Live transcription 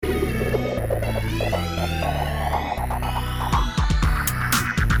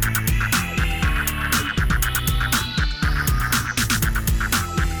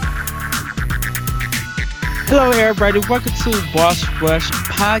Hello, everybody. Welcome to Boss Rush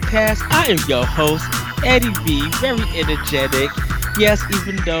Podcast. I am your host, Eddie V. Very energetic. Yes,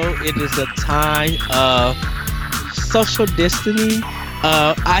 even though it is a time of social distancing,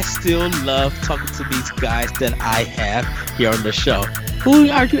 I still love talking to these guys that I have here on the show. Who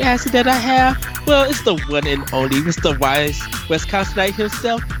are you asking that I have? Well, it's the one and only Mr. Wise Wisconsinite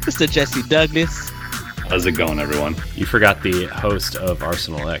himself, Mr. Jesse Douglas. How's it going, everyone? You forgot the host of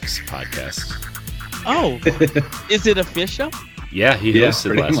Arsenal X podcast. Oh, is it official? Yeah, he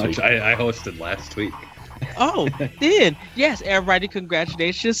hosted last much. week. I hosted last week. Oh, then yes, everybody,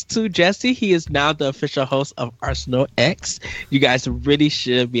 congratulations to Jesse. He is now the official host of Arsenal X. You guys really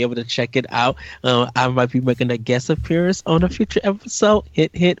should be able to check it out. I might be making a guest appearance on a future episode. Hit,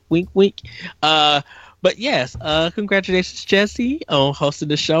 hit, wink, wink. But yes, congratulations, Jesse, on hosting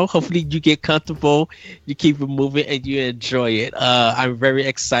the show. Hopefully you get comfortable, you keep it moving, and you enjoy it. I'm very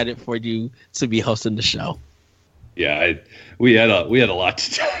excited for you to be hosting the show. Yeah, we had a lot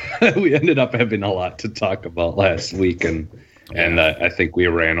to we ended up having a lot to talk about last week, and I think we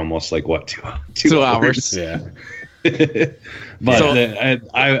ran almost like two hours. Yeah. But so,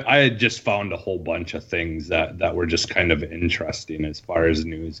 I had just found a whole bunch of things that were just kind of interesting as far as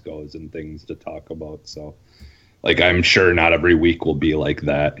news goes and things to talk about. So, like, I'm sure not every week will be like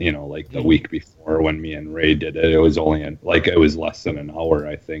that. You know, like the week before when me and Ray did it, it was only it was less than an hour,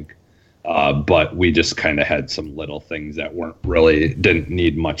 I think. But we just kind of had some little things that didn't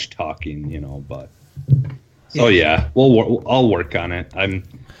need much talking, you know. But so yeah, I'll work on it.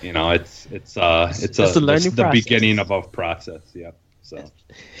 It's the beginning of a process. Yeah. So,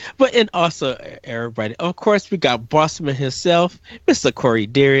 but and also everybody, of course, we got Bossman himself, Mr. Corey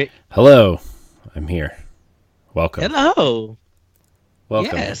Derrick. Hello, I'm here. Welcome. Hello.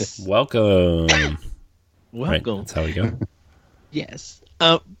 Welcome. Yes. Welcome. Welcome. Right, that's how we go. Yes.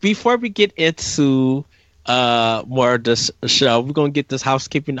 Before we get into more of this show, we're going to get this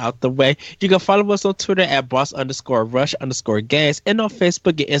housekeeping out the way. You can follow us on Twitter at boss_rush_games and on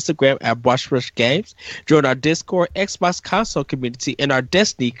Facebook and Instagram at Boss Rush Games. Join our Discord, Xbox console community, and our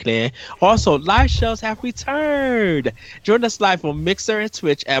Destiny clan. Also, live shows have returned. Join us live on Mixer and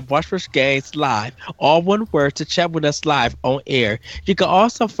Twitch at Boss Rush Games Live. All one word to chat with us live on air. You can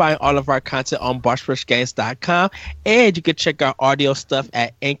also find all of our content on bossrushgames.com, and you can check our audio stuff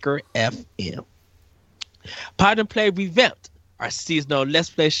at Anchor FM. Pod and Play revamped. Our seasonal Let's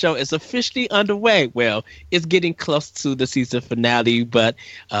Play show is officially underway. Well, it's getting close to the season finale, but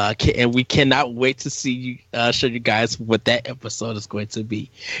and we cannot wait to show you guys what that episode is going to be.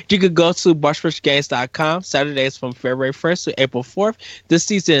 You can go to bossrushgames.com Saturdays from February 1st to April 4th. This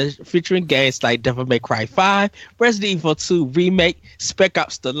season is featuring games like Devil May Cry 5, Resident Evil 2 Remake, Spec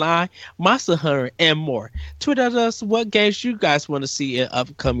Ops The Line, Monster Hunter, and more. Tweet at us what games you guys want to see in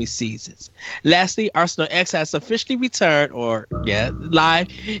upcoming seasons. Lastly, Arsenal X has officially returned, live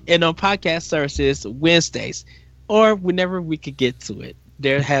and on podcast services Wednesdays or whenever we could get to it.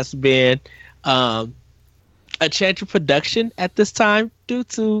 There has been a change of production at this time due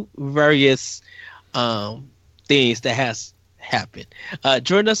to various things that has happened.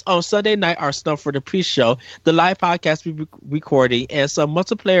 Join us on Sunday night, Arsenal, for the pre-show, the live podcast we recording, and some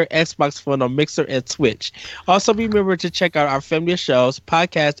multiplayer Xbox fun on Mixer and Twitch. Also, remember to check out our family of shows,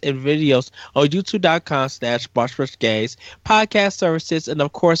 podcasts, and videos on youtube.com/BossRushGames, podcast services, and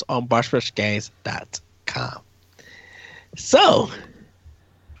of course on BossRushGames.com. So,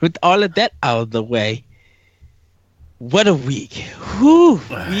 with all of that out of the way, what a week. Whew,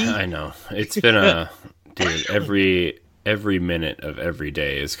 I know. It's been dude, every minute of every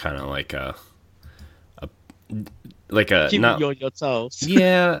day is kind of like a keeping you on your toes.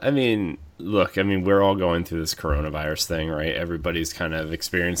 Yeah, I mean, look, we're all going through this coronavirus thing, right? Everybody's kind of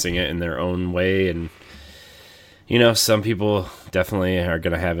experiencing it in their own way, and you know, some people definitely are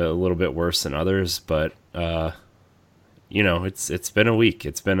going to have it a little bit worse than others, but you know, it's been a week.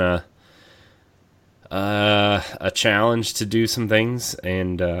 It's been a challenge to do some things,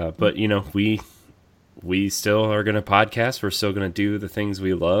 and but you know, we still are going to podcast. We're still going to do the things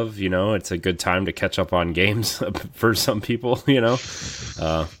we love. You know, it's a good time to catch up on games for some people, you know.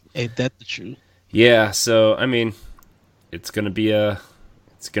 Ain't that the truth? Yeah. So, I mean, it's going to be a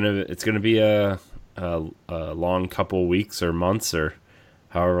long couple weeks or months or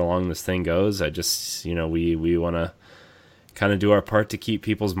however long this thing goes. I just, you know, we want to kind of do our part to keep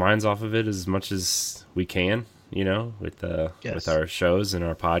people's minds off of it as much as we can, you know, with our shows and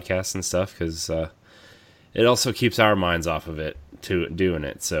our podcasts and stuff, because it also keeps our minds off of it to doing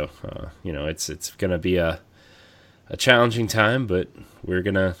it. So, you know, it's going to be a challenging time, but we're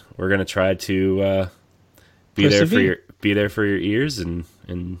gonna try to be there be there for your ears, and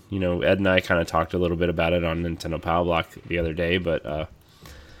you know, Ed and I kind of talked a little bit about it on Nintendo Power Block the other day, but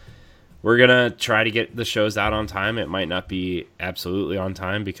we're gonna try to get the shows out on time. It might not be absolutely on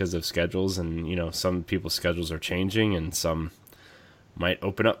time because of schedules, and you know, some people's schedules are changing, and some might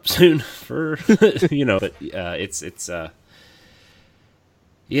open up soon for you know. But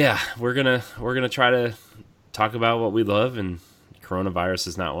yeah, we're gonna try to talk about what we love, and coronavirus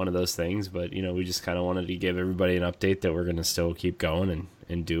is not one of those things. But you know, we just kind of wanted to give everybody an update that we're gonna still keep going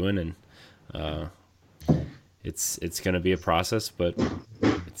and doing, and it's gonna be a process, but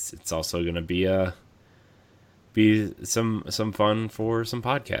it's also gonna be some fun for some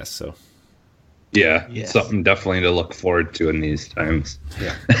podcasts. So yeah, something definitely to look forward to in these times.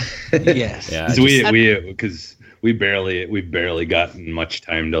 Yeah, Yes. Yeah, because we barely gotten much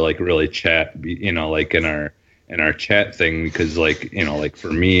time to like really chat, you know, like in our chat thing, because like, you know, like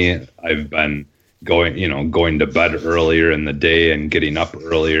for me, I've been going to bed earlier in the day and getting up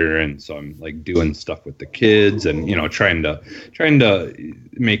earlier, and so I'm like doing stuff with the kids and, you know, trying to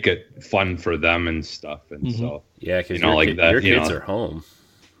make it fun for them and stuff. And so yeah, because you know, like that, your you kids know, are home,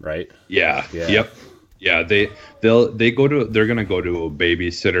 right? Yeah. Yep. Yeah, they're gonna go to a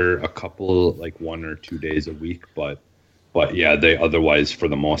babysitter a couple, like 1 or 2 days a week, but yeah, they otherwise for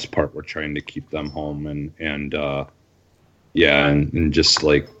the most part we're trying to keep them home and just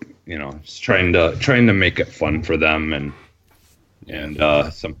like, you know, just trying to make it fun for them and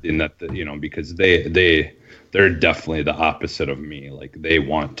something that you know, because they're definitely the opposite of me. Like they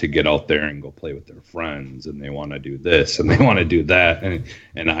want to get out there and go play with their friends, and they want to do this and they want to do that,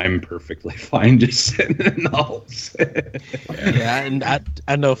 and I'm perfectly fine just sitting in the house. Yeah, and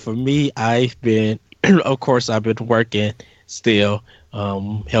I know for me, I've been, of course, I've been working still,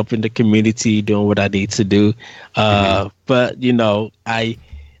 helping the community, doing what I need to do. But you know,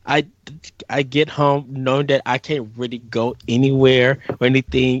 I get home knowing that I can't really go anywhere or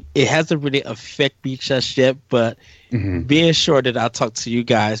anything. It hasn't really affected me just yet, but being sure that I talk to you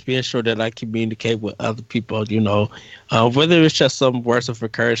guys, being sure that I communicate with other people, you know, whether it's just some words of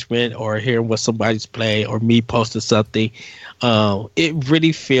encouragement or hearing what somebody's playing or me posting something, it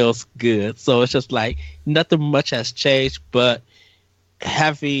really feels good. So it's just like nothing much has changed, but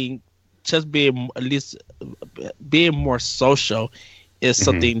having just being at least being more social is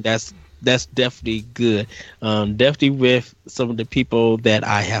something that's definitely good. Definitely with some of the people that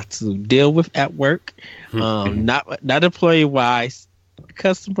I have to deal with at work, not employee wise,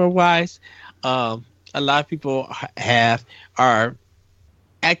 customer wise. A lot of people are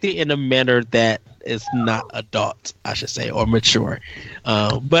acting in a manner that is not adult, I should say, or mature.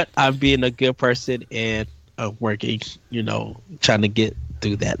 But I'm being a good person and working, you know, trying to get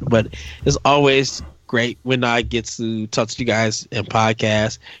through that. But it's always great when I get to talk to you guys in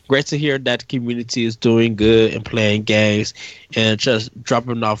podcasts. Great to hear that the community is doing good and playing games and just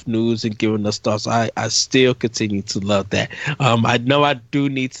dropping off news and giving us thoughts. I still continue to love that. I know I do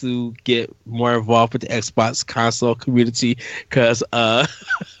need to get more involved with the Xbox console community because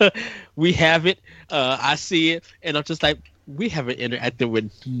we have it. I see it, and I'm just like, we haven't interacted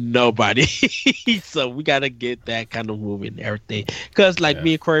with nobody. So we got to get that kind of moving and everything. Because like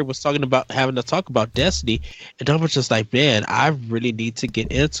me and Corey was talking about having to talk about Destiny, and I was just like, man, I really need to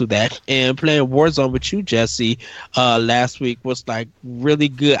get into that. And playing Warzone with you, Jesse, last week was like really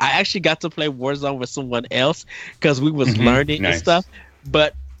good. I actually got to play Warzone with someone else because we was learning and stuff.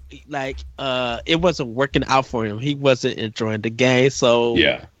 But like it wasn't working out for him. He wasn't enjoying the game. So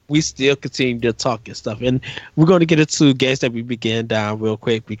we still continue to talk and stuff. And we're going to get into games that we began down real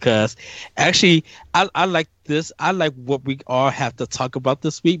quick because actually I like this. I like what we all have to talk about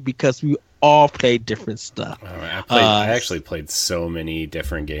this week because we all play different stuff. I actually played so many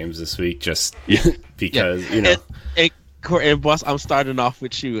different games this week just because, you know. And boss, I'm starting off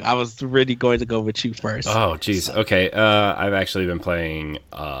with you. I was really going to go with you first. Oh, geez. So. Okay. I've actually been playing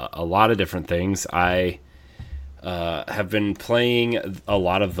a lot of different things. I have been playing a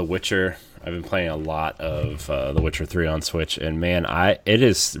lot of The Witcher. I've been playing a lot of The Witcher 3 on Switch, and man, it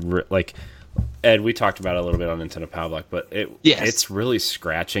is like Ed. We talked about it a little bit on Nintendo Power Block, but it's really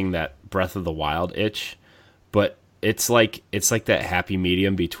scratching that Breath of the Wild itch. But it's like that happy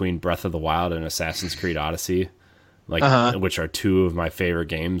medium between Breath of the Wild and Assassin's Creed Odyssey, like which are two of my favorite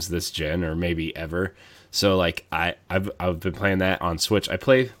games this gen or maybe ever. So like I've been playing that on Switch. I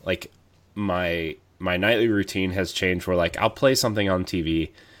play like my nightly routine has changed where like I'll play something on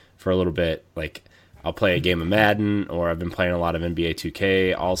TV for a little bit. Like I'll play a game of Madden, or I've been playing a lot of NBA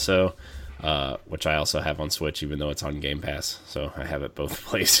 2K also, which I also have on Switch, even though it's on Game Pass. So I have it both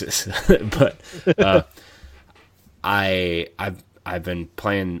places. But I've been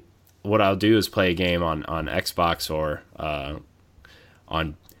playing what I'll do is play a game on Xbox or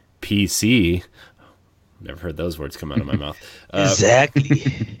on PC. Never heard those words come out of my mouth.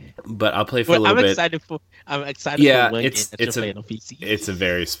 Exactly. But I'll play for a little I'm bit. excited for. I'm excited Yeah, for one game it's that you're it's a playing on PC. it's a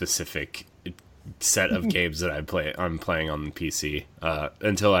very specific set of games that I'm playing on the PC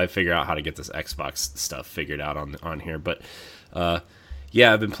until I figure out how to get this Xbox stuff figured out on here. But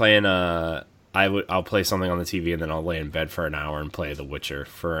yeah, I've been playing. I'll play something on the TV and then I'll lay in bed for an hour and play The Witcher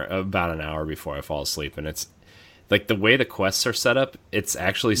for about an hour before I fall asleep. And it's like the way the quests are set up. It's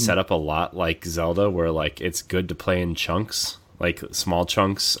actually set up a lot like Zelda, where like it's good to play in chunks, like small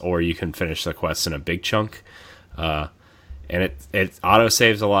chunks, or you can finish the quest in a big chunk. And it auto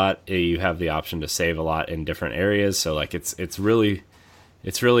saves a lot. You have the option to save a lot in different areas, so like it's really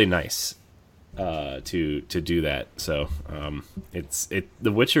nice to do that. So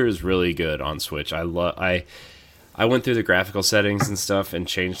The Witcher is really good on Switch. I went through the graphical settings and stuff and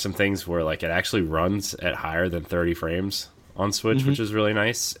changed some things where like it actually runs at higher than 30 frames on Switch, which is really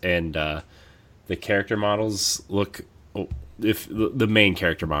nice. And the character models look, if the main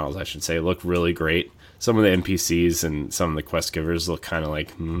character models, I should say, look really great. Some of the NPCs and some of the quest givers look kind of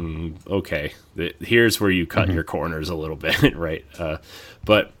like, okay, here's where you cut your corners a little bit, right?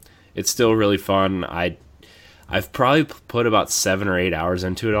 But it's still really fun. I've probably put about 7 or 8 hours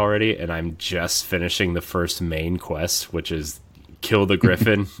into it already, and I'm just finishing the first main quest, which is kill the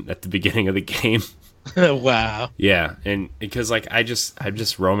griffin at the beginning of the game. Wow. Yeah, and because like I'm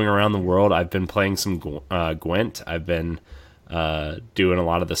just roaming around the world. I've been playing some Gwent. I've been doing a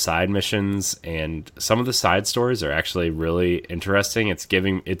lot of the side missions, and some of the side stories are actually really interesting.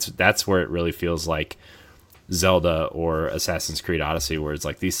 That's where it really feels like Zelda or Assassin's Creed Odyssey, where it's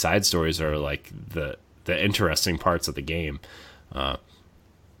like these side stories are like the interesting parts of the game.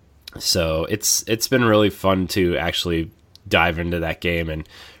 So it's been really fun to actually dive into that game and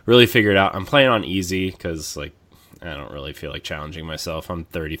really figure it out. I'm playing on easy because like I don't really feel like challenging myself. I'm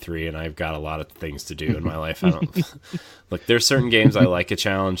 33 and I've got a lot of things to do in my life. I don't look. There's certain games I like a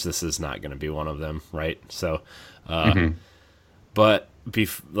challenge. This is not going to be one of them, right? So, but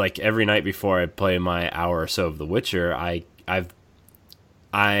like every night before I play my hour or so of The Witcher,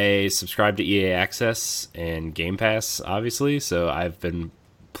 I subscribe to EA Access and Game Pass, obviously. So I've been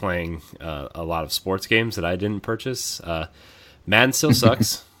playing a lot of sports games that I didn't purchase. Madden still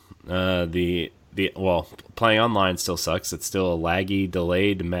sucks. Well, playing online still sucks. It's still a laggy,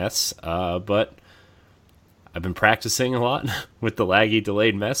 delayed mess. But I've been practicing a lot with the laggy,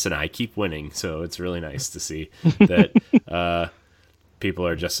 delayed mess, and I keep winning. So it's really nice to see that people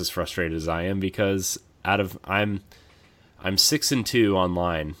are just as frustrated as I am, because I'm 6-2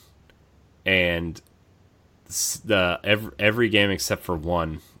 online, and every game except for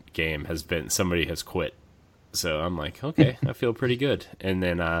one game has been somebody has quit. So I'm like, okay, I feel pretty good. And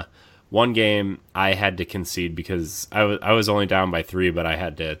then one game I had to concede because I was only down by 3, but I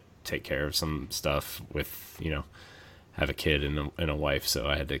had to take care of some stuff with, have a kid and a wife, so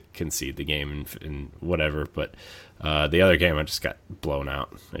I had to concede the game and whatever. But the other game I just got blown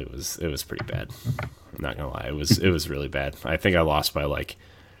out. It was pretty bad. I'm not gonna lie, it was really bad. I think I lost by like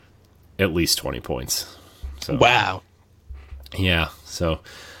at least 20 points. So Wow. yeah, so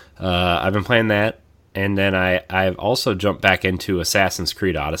I've been playing that. And then I've also jumped back into Assassin's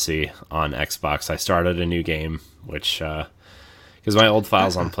Creed Odyssey on Xbox. I started a new game, which, because my old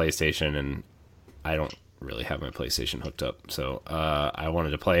file's on PlayStation, and I don't really have my PlayStation hooked up. So I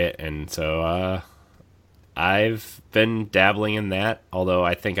wanted to play it, and so I've been dabbling in that, although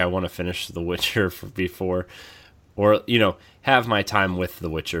I think I want to finish The Witcher before, or, have my time with The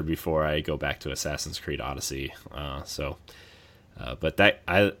Witcher before I go back to Assassin's Creed Odyssey. But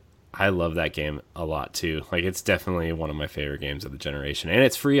I love that game a lot too. Like, it's definitely one of my favorite games of the generation, and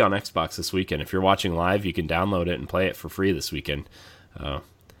it's free on Xbox this weekend. If you're watching live, you can download it and play it for free this weekend.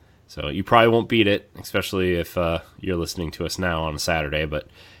 So you probably won't beat it, especially if you're listening to us now on a Saturday. But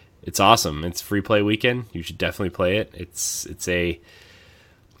it's awesome. It's free play weekend. You should definitely play it.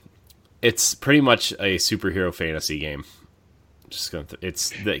 It's pretty much a superhero fantasy game.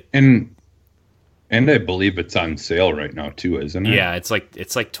 And I believe it's on sale right now too, isn't it? Yeah, it's like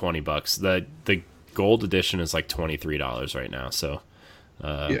 $20. The gold edition is like $23 right now. So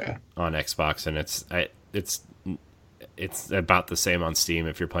on Xbox, and it's about the same on Steam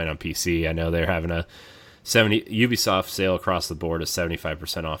if you're playing on PC. I know they're having a Ubisoft sale across the board is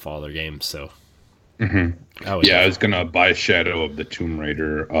 75% off all their games. So I was gonna buy Shadow of the Tomb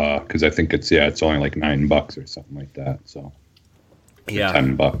Raider because I think it's only like $9 or something like that. So yeah,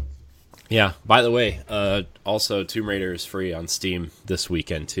 $10. Yeah, by the way, also Tomb Raider is free on Steam this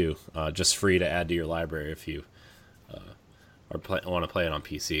weekend too. Just free to add to your library if you want to play it on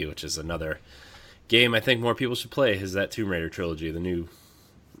PC, which is another game I think more people should play. Is that Tomb Raider trilogy, the new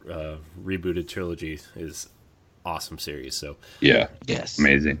rebooted trilogy, is awesome series. So yeah, Yes.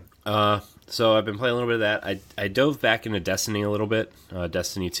 amazing. So I've been playing a little bit of that. I dove back into Destiny a little bit,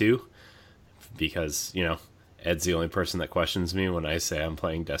 Destiny 2, because Ed's the only person that questions me when I say I'm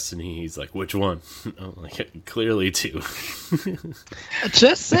playing Destiny. He's like, which one? I'm like, clearly 2.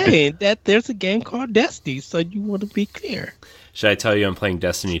 Just saying that there's a game called Destiny, so you want to be clear. Should I tell you I'm playing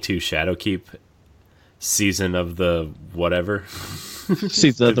Destiny 2 Shadowkeep, Season of the whatever?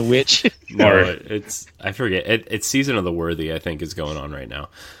 Season of the Witch. No, I forget. It's Season of the Worthy, I think, is going on right now.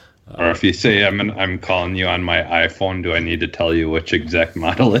 Or if you say I'm calling you on my iPhone, do I need to tell you which exact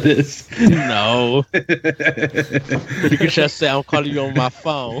model it is? No. You can just say I'm calling you on my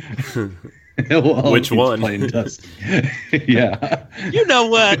phone. Well, Which one? Playing Destiny. Yeah. You know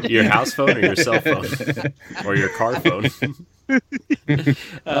what? Your house phone or your cell phone? Or your car phone?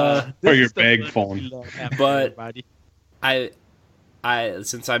 Or your bag phone. But I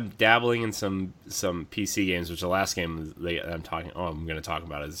since I'm dabbling in some PC games, which the last game I'm going to talk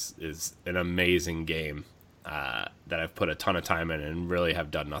about is an amazing game that I've put a ton of time in and really have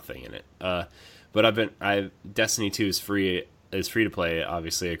done nothing in it. But Destiny 2 is free to play,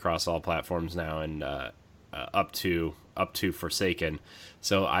 obviously, across all platforms now, and up to Forsaken.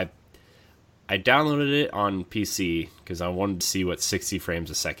 So I downloaded it on PC because I wanted to see what 60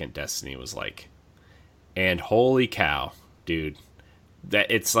 frames a second Destiny was like, and holy cow, dude!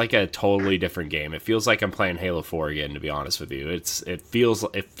 That it's like a totally different game. It feels like I'm playing Halo 4 again, to be honest with you. It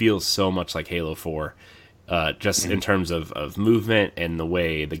feels so much like Halo 4, just in terms of movement and the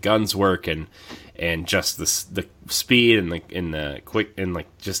way the guns work and just the speed and the quick and like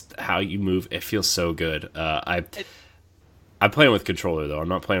just how you move. It feels so good. I'm playing with controller though. I'm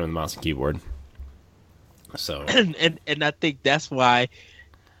not playing with mouse and keyboard. So and I think that's why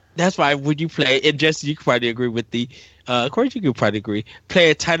when you play, and Jesse, you can probably agree with the Corey, you can probably agree,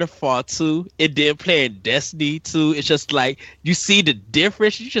 playing Titanfall 2 and then playing Destiny 2, it's just like you see the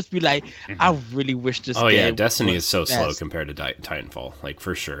difference. You just be like, I really wish this game. Oh yeah, Destiny is so slow compared to Titanfall, like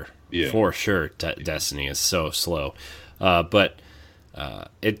for sure. For sure, Destiny is so slow. But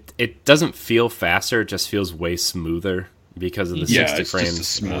it doesn't feel faster, it just feels way smoother because of the 60 frames.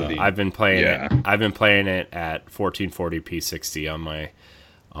 Just a smoothie. I've been playing it at 1440p 60 on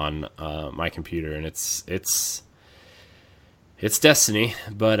my computer, and it's Destiny,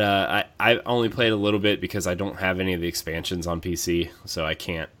 but I only played a little bit because I don't have any of the expansions on PC, so I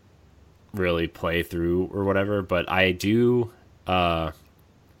can't really play through or whatever. But I did link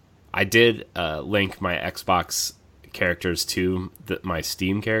my Xbox characters to my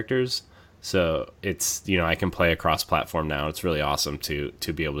Steam characters, so it's I can play across platform now. It's really awesome to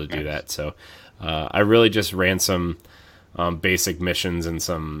be able to do that. So I really just ran some basic missions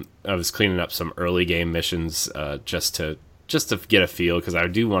and I was cleaning up some early game missions just to get a feel, because I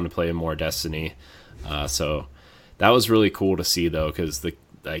do want to play more Destiny. So that was really cool to see though, because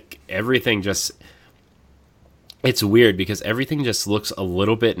everything just, it's weird because everything just looks a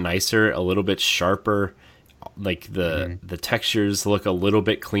little bit nicer, a little bit sharper. Like the textures look a little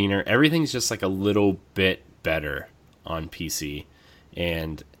bit cleaner. Everything's just like a little bit better on PC,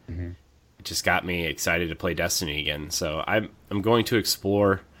 and it just got me excited to play Destiny again. So I'm going to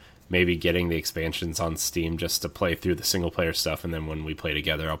explore maybe getting the expansions on Steam just to play through the single player stuff, and then when we play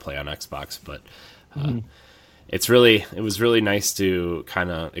together, I'll play on Xbox. But it was really nice to kind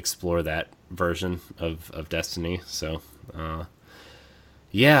of explore that version of Destiny. So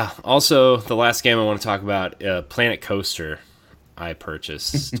yeah. Also, the last game I want to talk about, Planet Coaster, I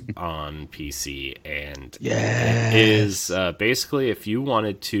purchased on PC, and it is basically, if you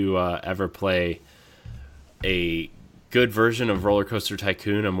wanted to ever play a good version of Roller Coaster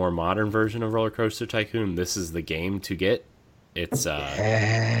Tycoon, a more modern version of Roller Coaster Tycoon, this is the game to get. It's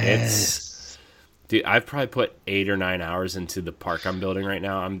dude, I've probably put 8 or 9 hours into the park I'm building right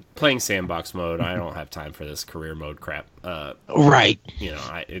now. I'm playing sandbox mode. I don't have time for this career mode crap. Right.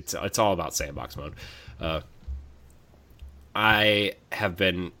 It's all about sandbox mode. I have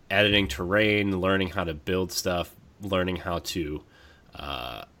been editing terrain, learning how to build stuff, learning how to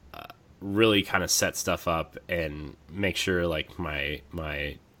really kind of set stuff up and make sure like my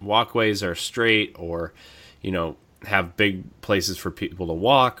walkways are straight, or have big places for people to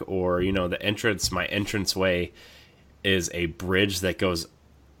walk, or my entranceway is a bridge that goes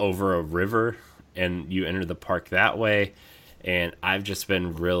over a river and you enter the park that way. And I've just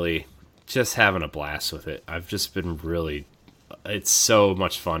been really just having a blast with it. It's so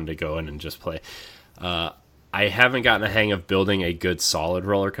much fun to go in and just play. I haven't gotten a hang of building a good solid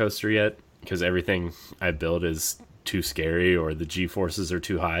roller coaster yet, because everything I build is too scary or the G forces are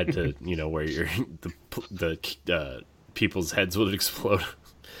too high to where you're the people's heads would explode.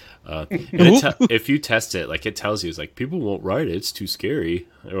 If you test it, like it tells you, it's like people won't ride it, it's too scary,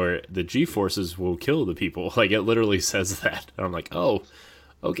 or the G forces will kill the people. Like it literally says that. And I'm like, oh,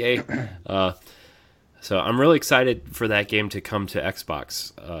 okay. So I'm really excited for that game to come to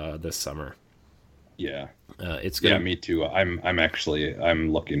Xbox this summer. Yeah, it's gonna. Yeah, me too.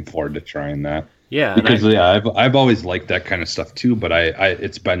 I'm looking forward to trying that. Yeah, because I've always liked that kind of stuff too. But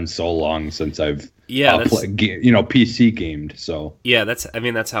it's been so long since I've PC gamed. So yeah,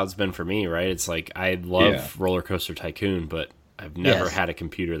 that's how it's been for me, right? It's like I love Roller Coaster Tycoon, but I've never had a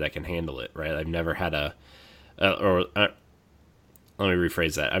computer that can handle it, right? I've never had let me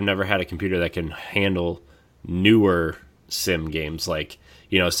rephrase that. I've never had a computer that can handle newer sim games like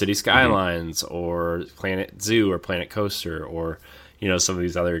City Skylines or Planet Zoo or Planet Coaster or some of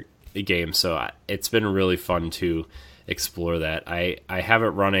these other games. So it's been really fun to explore that. I have it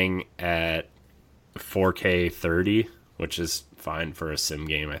running at 4K 30, which is fine for a sim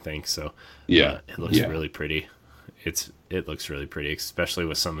game, I think. So it looks really pretty. It looks really pretty, especially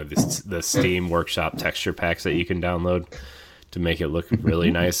with some of the Steam Workshop texture packs that you can download to make it look really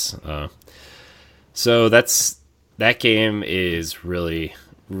nice. So that game is really,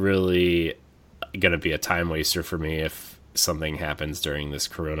 really going to be a time waster for me if something happens during this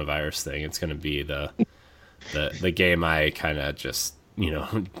coronavirus thing. It's going to be the game I kind of just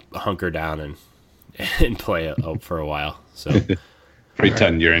hunker down and play for a while. So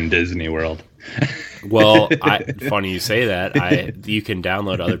pretend you're in Disney World. Well, funny you say that. You can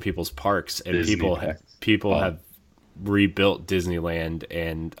download other people's parks, and people have rebuilt Disneyland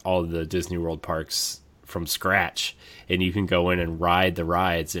and all the Disney World parks from scratch, and you can go in and ride the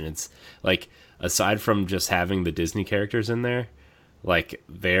rides, and it's like, aside from just having the Disney characters in there, like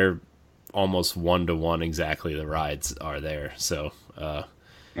they're almost 1-to-1 exactly the rides are there. So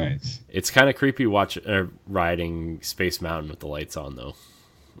nice. It's kind of creepy riding Space Mountain with the lights on though,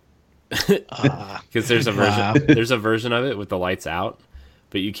 because there's a version of it with the lights out,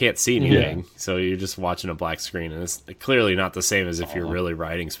 but you can't see anything, so you're just watching a black screen, and it's clearly not the same as if you're really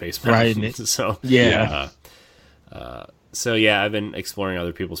riding Space Mountain. So I've been exploring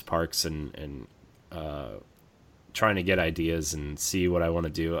other people's parks and trying to get ideas and see what I want to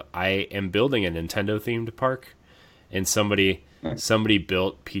do. I am building a Nintendo themed park, and somebody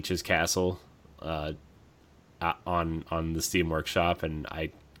built Peach's Castle on the Steam Workshop, and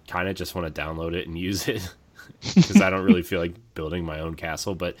I kind of just want to download it and use it. Because I don't really feel like building my own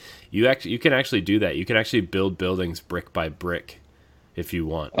castle, but you can actually do that. You can actually build buildings brick by brick if you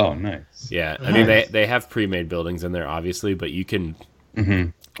want. Oh, nice. Yeah, I mean they have pre-made buildings in there, obviously, but you can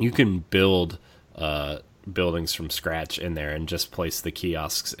build buildings from scratch in there and just place the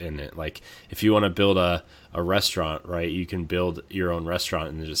kiosks in it. Like if you want to build a restaurant, right? You can build your own restaurant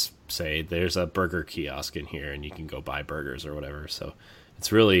and just say there's a burger kiosk in here, and you can go buy burgers or whatever. So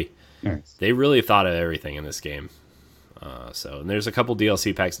it's really nice. They really thought of everything in this game. And there's a couple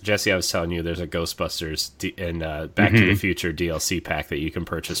DLC packs. Jesse, I was telling you, there's a Ghostbusters and Back to the Future DLC pack that you can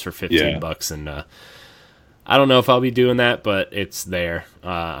purchase for $15, and I don't know if I'll be doing that, but it's there.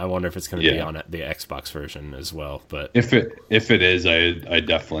 I wonder if it's going to be on the Xbox version as well. But if it is, I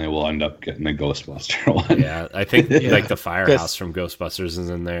definitely will end up getting the Ghostbuster one. Yeah, I think like the Firehouse from Ghostbusters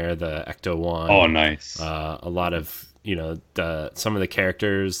is in there. The Ecto one. Oh, nice. A lot of some of the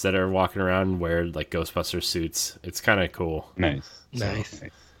characters that are walking around wear like Ghostbuster suits. It's kind of cool. Nice.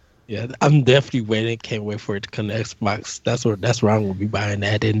 Yeah, I'm definitely waiting. Can't wait for it to come to Xbox. That's where I'm gonna be buying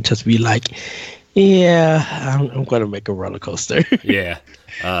that, and just be like, I'm gonna make a roller coaster. Yeah,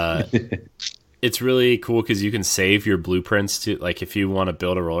 it's really cool because you can save your blueprints to, like, if you want to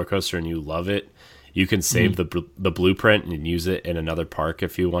build a roller coaster and you love it, you can save the blueprint and use it in another park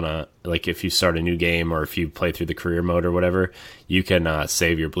if you want to. Like if you start a new game or if you play through the career mode or whatever, you can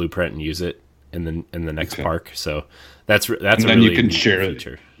save your blueprint and use it in the next park. So that's and then really you can share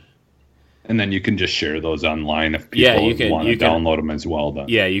feature. And then you can just share those online if people want to download them as well. Then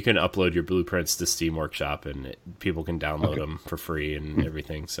you can upload your blueprints to Steam Workshop, and people can download them for free and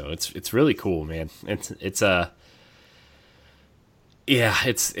everything. So it's really cool, man. It's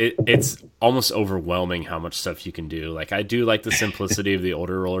almost overwhelming how much stuff you can do. Like I do like the simplicity of the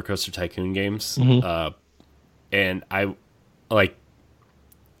older Roller Coaster Tycoon games, and I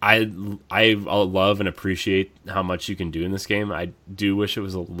love and appreciate how much you can do in this game. I do wish it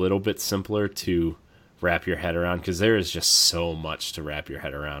was a little bit simpler to wrap your head around, because there is just so much to wrap your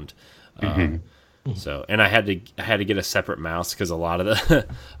head around. So, and I had to get a separate mouse because a lot of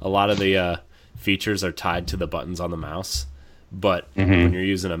the features are tied to the buttons on the mouse. But when you're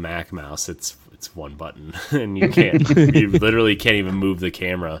using a Mac mouse, it's it's one button, and you literally can't even move the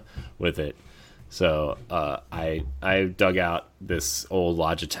camera with it. So I dug out this old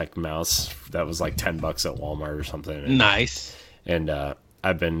Logitech mouse that was like $10 at Walmart or something. Nice. And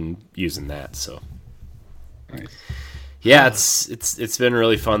I've been using that. So Nice. yeah, it's been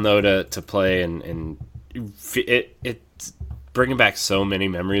really fun though to play, and it's bringing back so many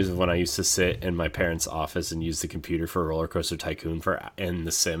memories of when I used to sit in my parents' office and use the computer for Roller Coaster Tycoon and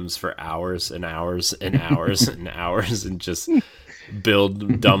The Sims for hours and hours and hours and hours, and just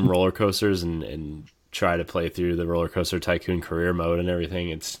build dumb roller coasters and try to play through the Roller Coaster Tycoon career mode and everything.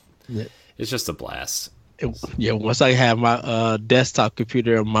 It's just a blast. Once I had my desktop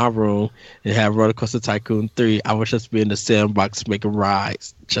computer in my room and had Roller Coaster Tycoon 3, I would just be in the sandbox making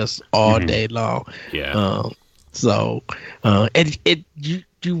rides just all day long. Yeah.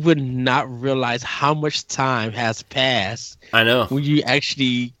 You would not realize how much time has passed. I know. When you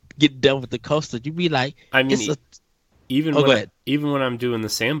actually get done with the coaster, you'd be like, I mean, even when I'm doing the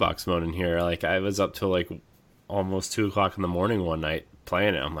sandbox mode in here, like I was up till like almost 2:00 in the morning one night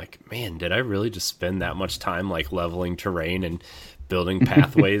playing it. I'm like, man, did I really just spend that much time like leveling terrain and building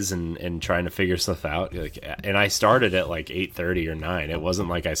pathways and trying to figure stuff out? Like, and I started at like 8:30 or 9. It wasn't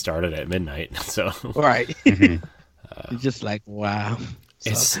like I started at midnight. So right. It's just like, wow.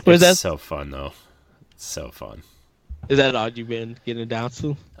 So, it's so fun though. It's so fun. Is that all you've been getting down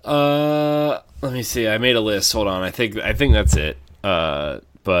to? Let me see. I made a list. Hold on. I think that's it.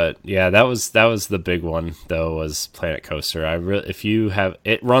 But yeah, that was the big one though, was Planet Coaster. If you have,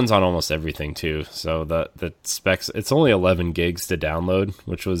 it runs on almost everything too. So the specs, it's only 11 gigs to download,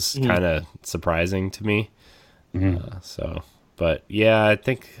 which was kind of surprising to me. But yeah, I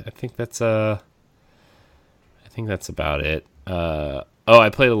think that's about it. I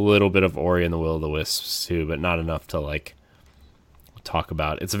played a little bit of Ori and the Will of the Wisps too, but not enough to like talk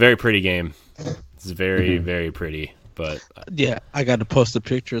about. It's a very pretty game. It's very very pretty. But yeah, I got to post the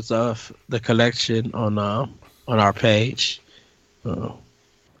pictures of the collection on our page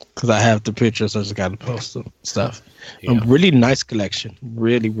because I have the pictures. I just got to post them stuff. Yeah. Really nice collection.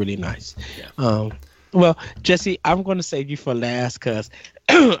 Really really nice. Yeah. Well, Jesse, I'm going to save you for last because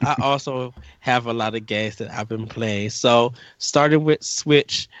I also have a lot of games that I've been playing. So starting with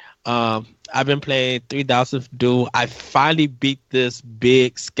Switch, I've been playing 3000 Duel. I finally beat this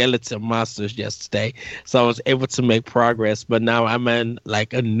big skeleton monsters yesterday, so I was able to make progress. But now I'm in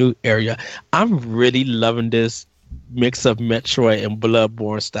like a new area. I'm really loving this mix of Metroid and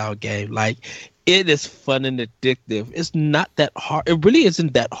Bloodborne style game. Like, it is fun and addictive. It's not that hard. It really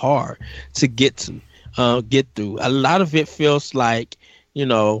isn't that hard to get through. A lot of it feels like,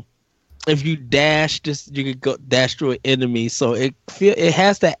 if you dash this, you could go dash through an enemy. So it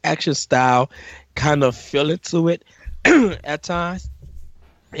has that action style kind of feeling to it at times.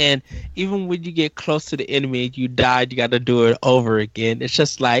 And even when you get close to the enemy and you die, you got to do it over again. It's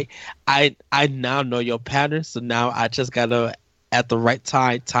just like I now know your patterns, so now I just gotta at the right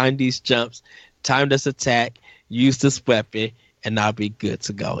time these jumps, time this attack, use this weapon, and I'll be good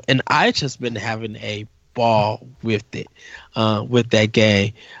to go. And I just been having a ball with it, with that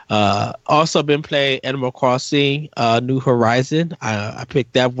game. Also been playing Animal Crossing New Horizon. I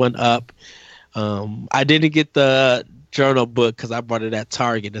picked that one up. I didn't get the journal book because I bought it at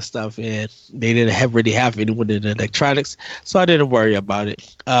Target and stuff, and they didn't really have anyone in electronics, so I didn't worry about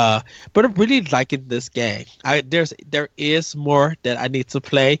it. But I'm really liking this game. There is more that I need to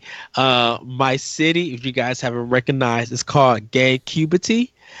play. My city, if you guys haven't recognized, is called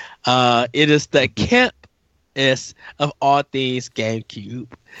GameCubity. It is the campus of all things GameCube.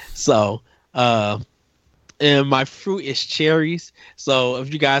 So, and my fruit is cherries. So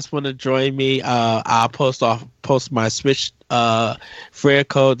if you guys want to join me, I'll post my Switch friend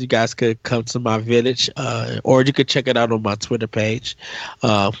code. You guys could come to my village, or you could check it out on my Twitter page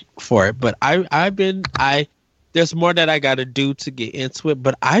for it. But there's more that I got to do to get into it,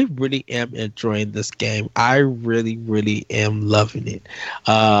 but I really am enjoying this game. I really, really am loving it.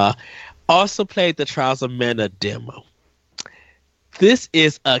 Also played the Trials of Mana demo. This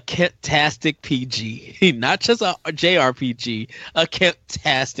is a fantastic PG, not just a JRPG, a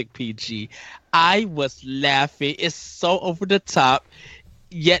fantastic PG. I was laughing. It's so over the top,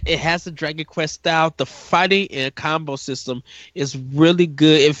 yet it has a Dragon Quest style. The fighting and combo system is really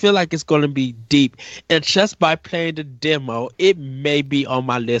good. It feels like it's going to be deep. And just by playing the demo, it may be on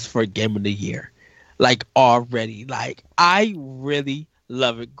my list for Game of the Year. Like, already. Like, I really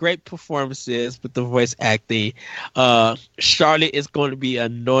love it. Great performances with the voice acting. Charlotte is going to be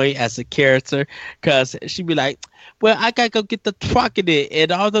annoying as a character because she'd be like, well, I gotta go get the truck in it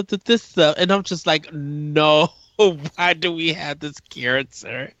and all of this stuff. And I'm just like, no, why do we have this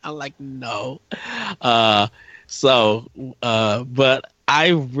character? I'm like, no. Uh, but I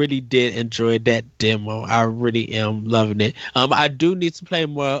really did enjoy that demo. I really am loving it. I do need to play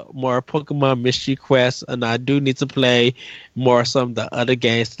more Pokemon Mystery Quest, and I do need to play more some of the other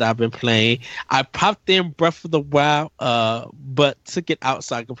games that I've been playing. I popped in Breath of the Wild, but took it out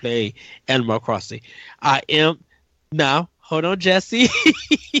so I could play Animal Crossing. I am now. Hold on, Jesse.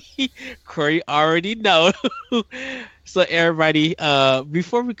 Corey already know. So everybody,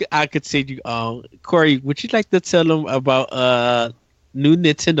 before I continue on, Corey, would you like to tell them about new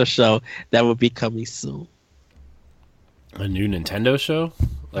Nintendo show that will be coming soon? A new Nintendo show?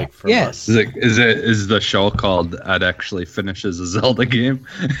 Like for yes. Is the show called "Ed Actually Finishes a Zelda Game"?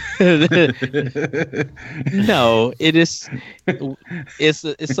 No, it is.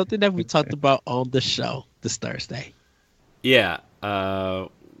 It's something that we talked about on the show this Thursday. Yeah,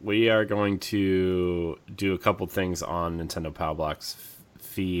 we are going to do a couple things on Nintendo Power Block's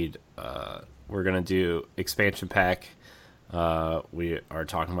feed. We're going to do expansion pack. We are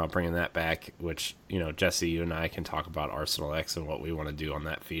talking about bringing that back, which, Jesse, you and I can talk about Arsenal X and what we want to do on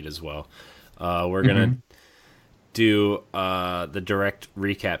that feed as well. We're going to do the direct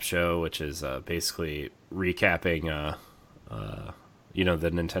recap show, which is basically recapping, the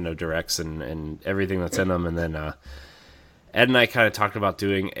Nintendo Directs and everything that's in them. And then Ed and I kind of talked about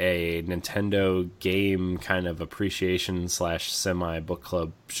doing a Nintendo game kind of appreciation / semi book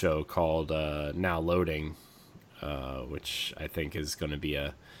club show called Now Loading, which I think is going to be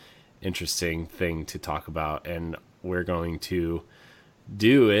a interesting thing to talk about. And we're going to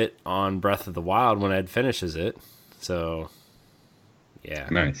do it on Breath of the Wild when Ed finishes it. So, yeah.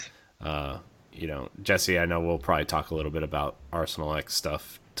 Nice. Jesse, I know we'll probably talk a little bit about Arsenal X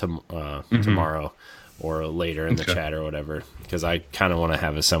stuff tomorrow or later in the chat or whatever, because I kind of want to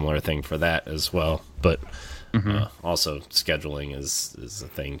have a similar thing for that as well. But also scheduling is a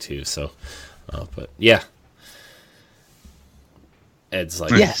thing too. So, but yeah. Ed's like,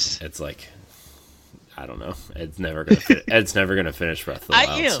 yes. Ed's like, I don't know. Ed's never gonna finish Breath of the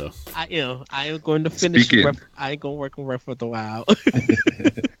Wild. I am going to finish. I ain't gonna work on Breath of the Wild.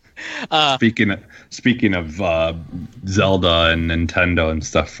 Speaking of Zelda and Nintendo and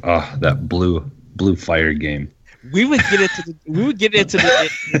stuff, that blue Fire game. We would get into the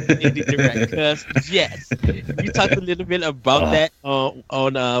indie direct, because yes, we talked a little bit about that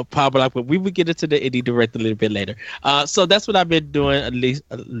on Power Block, but we would get into the indie direct a little bit later. So that's what I've been doing, at least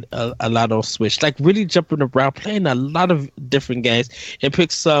a lot on Switch, like really jumping around, playing a lot of different games, and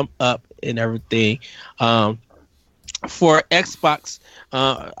pick some up and everything. For Xbox,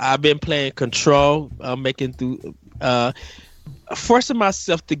 I've been playing Control, making through. Forcing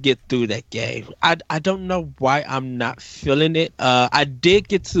myself to get through that game. I don't know why I'm not feeling it. I did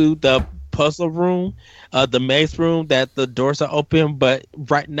get to the puzzle room, the maze room that the doors are open, but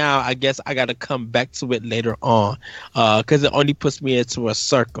right now I guess I got to come back to it later on, because it only puts me into a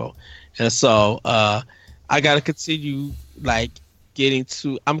circle, and so I got to continue like getting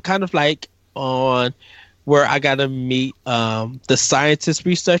to. I'm kind of like on where I got to meet the scientist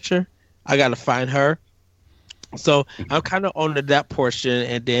researcher. I got to find her. So I'm kind of on to that portion,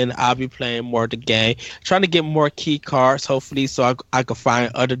 and then I'll be playing more of the game, trying to get more key cards, hopefully, so I can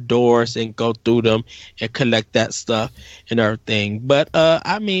find other doors and go through them and collect that stuff and everything. But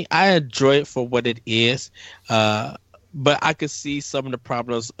I enjoy it for what it is. But I could see some of the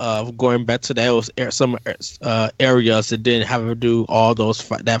problems of going back to those some areas and then having to do all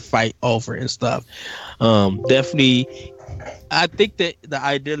that fight over and stuff. Definitely, I think that the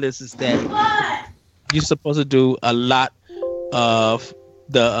ideal is that you're supposed to do a lot of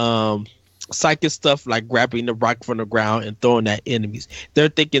the psychic stuff, like grabbing the rock from the ground and throwing at enemies. They're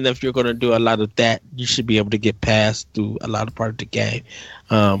thinking that if you're going to do a lot of that, you should be able to get past through a lot of part of the game.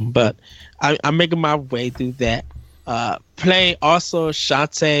 But I'm making my way through that. Playing also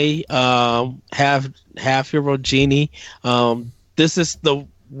Shantae, Half Hero Genie. This is the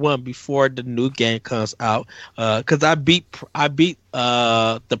one before the new game comes out, because I beat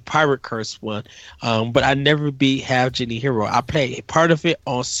the Pirate Curse one, but I never beat Half Genie Hero. I played part of it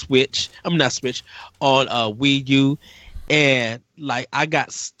on Switch. I'm not Switch, on Wii U, and like I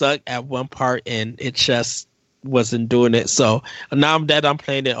got stuck at one part and it just wasn't doing it. So now that I'm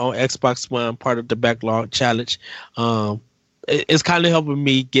playing it on Xbox One, part of the backlog challenge, it's kind of helping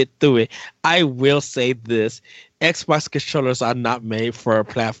me get through it. I will say this: Xbox controllers are not made for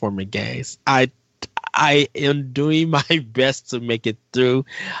platforming games. I am doing my best to make it through.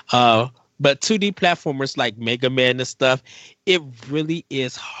 But 2D platformers like Mega Man and stuff, it really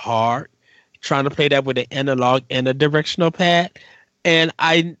is hard trying to play that with an analog and a directional pad. and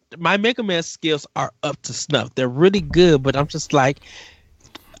my Mega Man skills are up to snuff. They're really good, but I'm just like,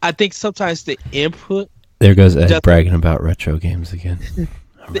 I think sometimes the input. There goes Ed bragging about retro games again.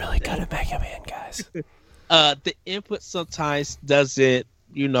 I'm really good at Mega Man, guys. The input sometimes doesn't,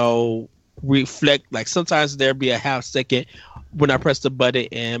 reflect. Like sometimes there'll be a half second when I press the button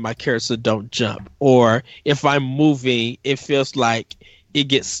and my character don't jump, or if I'm moving, it feels like it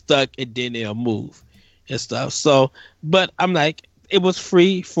gets stuck and then it'll move and stuff. So, but I'm like, it was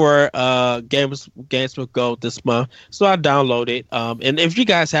free for Games with Gold this month, so I downloaded. And if you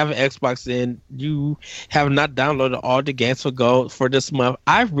guys have an Xbox and you have not downloaded all the Games with Gold for this month,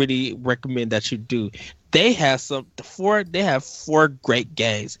 I really recommend that you do. They have four great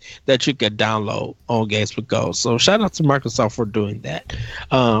games that you can download on Games with Gold. So shout out to Microsoft for doing that.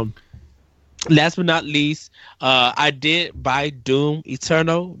 Last but not least, I did buy Doom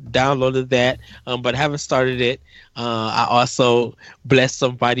Eternal, downloaded that, but haven't started it. I also blessed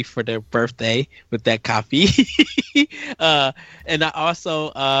somebody for their birthday with that copy. And I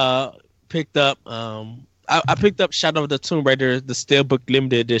also picked up I picked up Shadow of the Tomb Raider, the Steelbook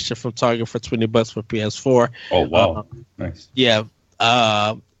Limited Edition from Target for $20 for PS4. Oh wow, nice. Yeah,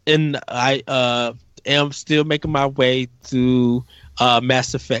 and I am still making my way to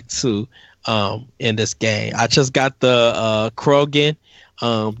Mass Effect 2. In this game, I just got the Krogan,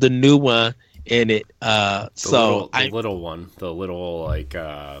 the new one in it. The little like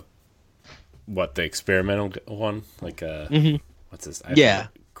the experimental one, like what's this?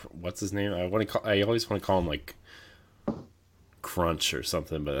 What's his name? I always want to call him like Crunch or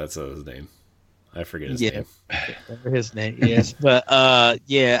something, but that's not his name. I forget his name. His name, yes, but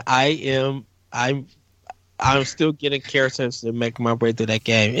I'm still getting characters to make my way through that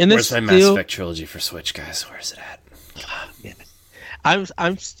game. And where's my Mass Effect trilogy for Switch, guys? Where's it at? Yeah.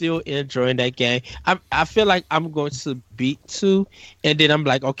 I'm still enjoying that game. I feel like I'm going to beat 2, and then I'm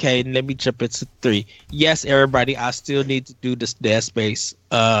like, okay, let me jump into 3. Yes, everybody, I still need to do this Dead Space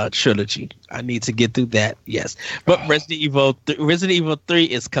trilogy. I need to get through that. Yes, but Resident Evil 3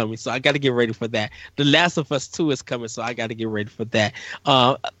 is coming, so I got to get ready for that. The Last of Us 2 is coming, so I got to get ready for that.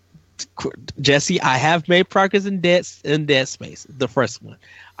 Jesse, I have made progress in Dead Space, the first one.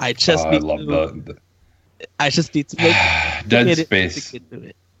 I just need to make Dead Space.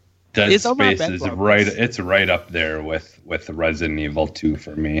 Dead Space is right. It's right up there with Resident Evil 2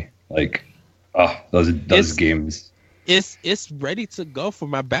 for me. Like, those games. It's ready to go for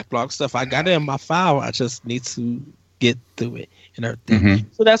my backlog stuff. I got it in my file. I just need to get through it and everything. Mm-hmm.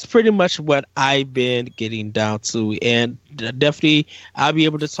 So that's pretty much what I've been getting down to, and definitely I'll be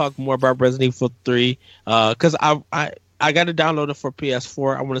able to talk more about Resident Evil 3 because I got to download it for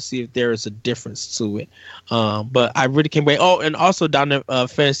PS4. I want to see if there is a difference to it, but I really can't wait. Oh, and also down at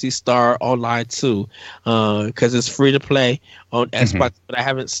Phantasy Star Online 2 because it's free to play on Xbox, but I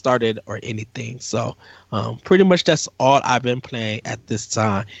haven't started or anything. So pretty much that's all I've been playing at this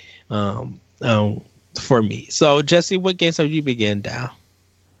time. For me. So Jesse, what games have you been getting down?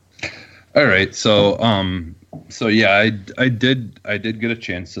 All right, so yeah, I did get a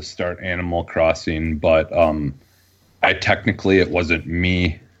chance to start Animal Crossing, but it wasn't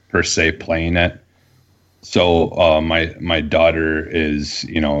me per se playing it. So my daughter is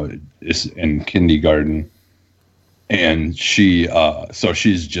in kindergarten, and she's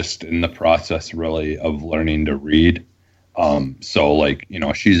just in the process really of learning to read. So like,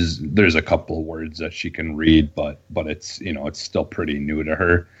 there's a couple of words that she can read, but it's, it's still pretty new to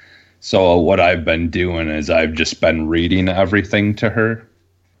her. So what I've been doing is I've just been reading everything to her,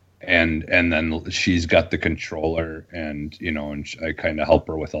 and then she's got the controller, and I kind of help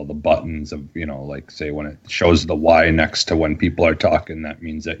her with all the buttons of, like say when it shows the Y next to when people are talking, that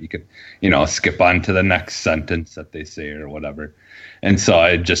means that you could, skip on to the next sentence that they say or whatever. And so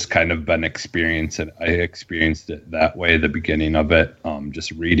I just kind of been experiencing it. I experienced it that way, the beginning of it,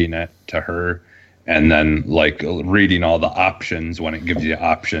 just reading it to her, and then like reading all the options when it gives you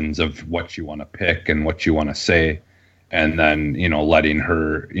options of what you want to pick and what you want to say, and then letting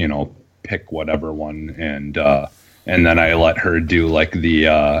her pick whatever one, and then I let her do like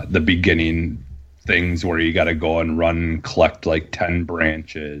the beginning things where you got to go and run and collect like 10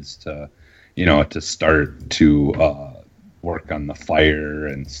 branches to to start to work on the fire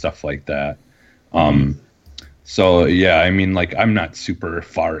and stuff like that. So yeah, I mean, like, I'm not super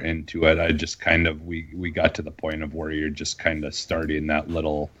far into it. I just kind of, we got to the point of where you're just kind of starting that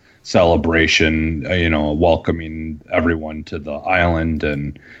little celebration, welcoming everyone to the island,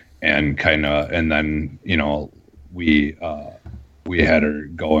 and kind of, and then, we had her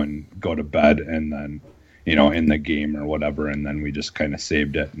go to bed, and then, in the game or whatever. And then we just kind of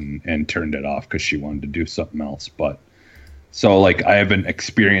saved it and turned it off because she wanted to do something else. But So like I haven't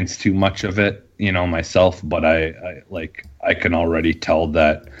experienced too much of it, myself, but I can already tell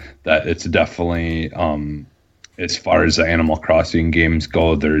that it's definitely as far as the Animal Crossing games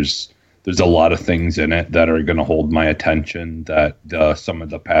go, there's a lot of things in it that are going to hold my attention that some of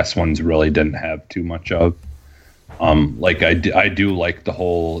the past ones really didn't have too much of. Like I do like the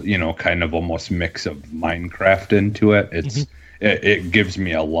whole, kind of almost mix of Minecraft into it. It gives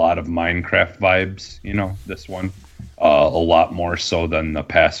me a lot of Minecraft vibes, this one, a lot more so than the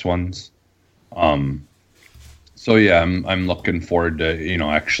past ones. So yeah, I'm looking forward to,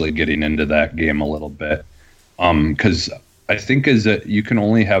 actually getting into that game a little bit. 'Cause I think is that you can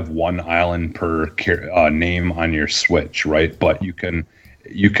only have one island per name on your Switch, right? But you can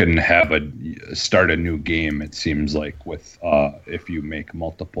have start a new game. It seems like with if you make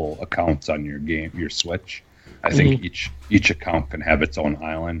multiple accounts on your Switch, I think each account can have its own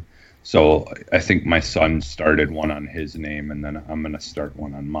island. So I think my son started one on his name, and then I'm gonna start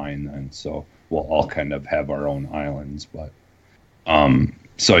one on mine. Then so we'll all kind of have our own islands. But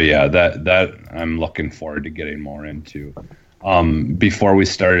so yeah, that I'm looking forward to getting more into. Before we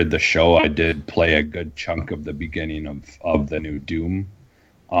started the show, I did play a good chunk of the beginning of the new Doom.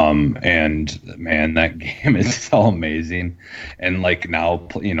 And man, that game is so amazing. And like now,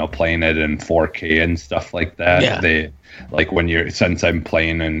 playing it in 4K and stuff like that, they like since I'm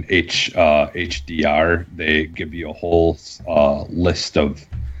playing in HDR, they give you a whole list of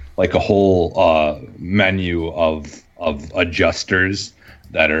like a whole menu of adjusters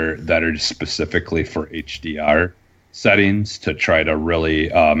that are specifically for HDR settings to try to really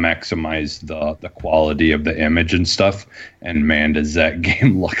maximize the quality of the image and stuff. And man, does that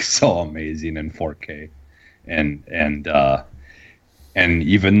game look so amazing in 4K. And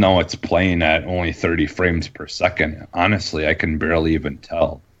even though it's playing at only 30 frames per second, honestly, I can barely even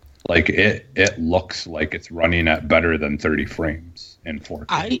tell. Like it looks like it's running at better than 30 frames in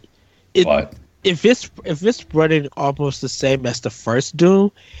 4K. If it's running almost the same as the first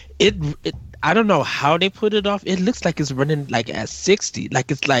Doom, it I don't know how they put it off. It looks like it's running like at 60. Like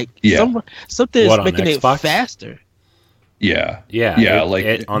it's like something is making it faster. Yeah.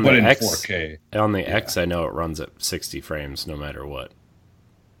 On the X, 4K. On the X, I know it runs at 60 frames no matter what.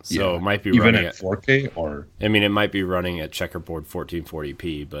 So it might be even running at 4K, or I mean, it might be running at checkerboard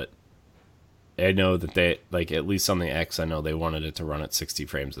 1440p, but I know that they like at least on the X, I know they wanted it to run at 60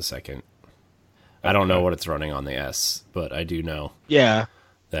 frames a second. I don't know what it's running on the S, but I do know. Yeah.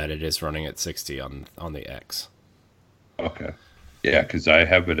 That it is running at 60 on the X. Okay. Yeah, because I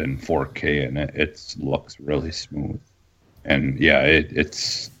have it in 4K and it looks really smooth. And yeah,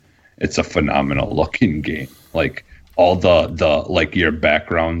 it's a phenomenal looking game. Like all the like your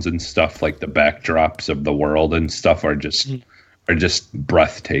backgrounds and stuff, like the backdrops of the world and stuff are just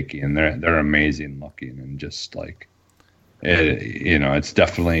breathtaking, and they're amazing looking, and just like it's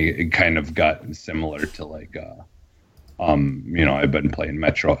definitely kind of got similar to like I've been playing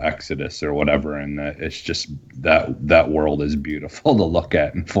Metro Exodus or whatever, and it's just that world is beautiful to look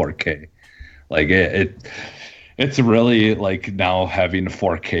at in 4K. Like it's really like now having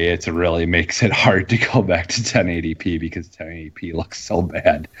 4K, it really makes it hard to go back to 1080p because 1080p looks so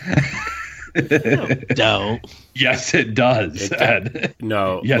bad. Don't. Yes, it does, Ed.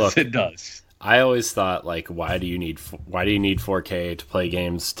 No, yes, look, it does. I always thought like, why do you need 4K to play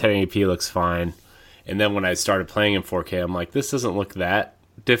games? 1080p looks fine. And then when I started playing in 4K, I'm like, this doesn't look that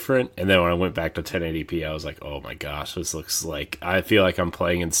different. And then when I went back to 1080p, I was like, oh my gosh, this looks like I feel like I'm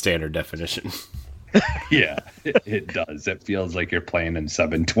playing in standard definition. Yeah, it does. It feels like you're playing in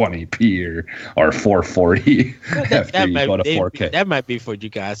 720p or 440 after you go to 4K. That might be for you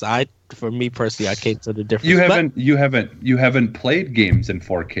guys. For me personally, I can't tell the difference. You haven't played games in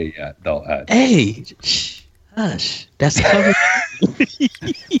 4K yet, though, Ed. Hey, hush. That's covered.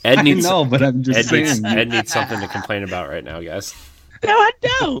 Ed needs, but I'm just saying. Ed needs something to complain about right now, guys. No, I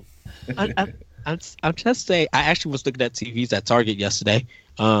don't. I'm just saying. I actually was looking at TVs at Target yesterday.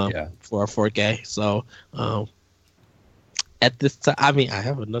 For a 4K. So at this time, I mean, I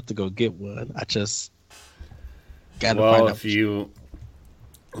have enough to go get one. I just gotta find out. If you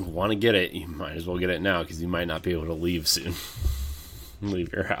want to get it, you might as well get it now because you might not be able to leave soon.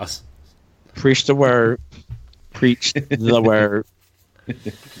 Leave your house. Preach the word. Preach the word.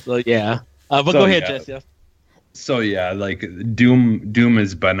 So yeah, but go ahead, Jesse. So yeah, like Doom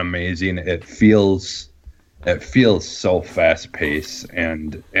has been amazing. It feels so fast paced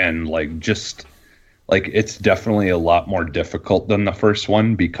and like just like it's definitely a lot more difficult than the first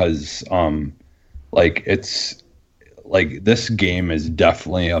one because like it's like this game is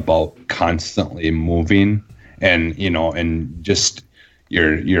definitely about constantly moving and and just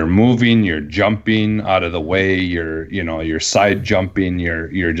you're moving, you're jumping out of the way, you're side jumping,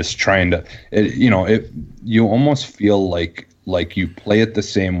 you're just trying to, you almost feel like you play it the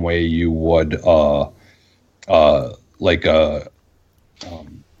same way you would like a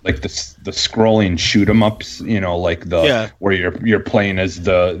like the scrolling shoot 'em ups, like where you're playing as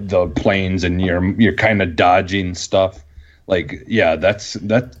the planes and you're kind of dodging stuff. Like, yeah,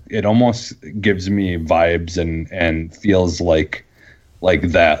 that it almost gives me vibes and feels like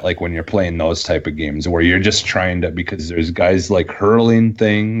that, like when you're playing those type of games where you're just trying to, because there's guys like hurling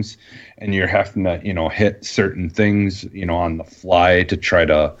things and you're having to, hit certain things, on the fly to try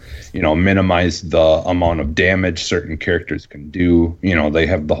to, minimize the amount of damage certain characters can do. They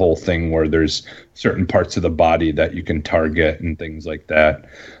have the whole thing where there's certain parts of the body that you can target and things like that.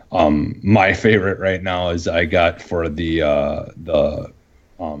 My favorite right now is I got for the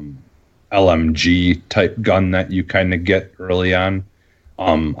LMG type gun that you kind of get early on.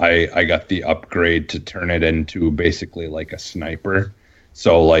 I got the upgrade to turn it into basically like a sniper.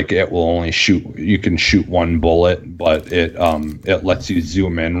 So like it will only shoot, you can shoot one bullet, but it lets you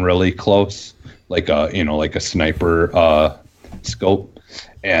zoom in really close, like a sniper scope.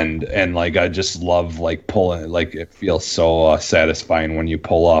 And like I just love like pulling, like it feels so satisfying when you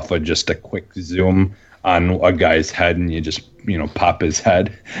pull off just a quick zoom on a guy's head and you just pop his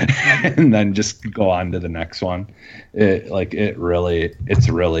head and then just go on to the next one. It's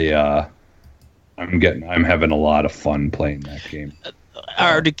really I'm having a lot of fun playing that game.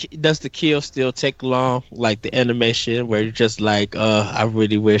 Does the kill still take long, like the animation where you're just like, I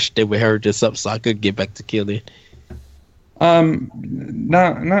really wish they would hurry this up so I could get back to killing?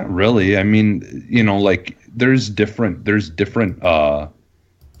 Not really. I mean, like there's different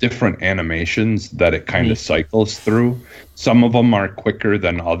animations that it kind of cycles through. Some of them are quicker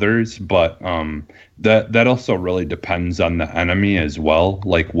than others, but that also really depends on the enemy as well,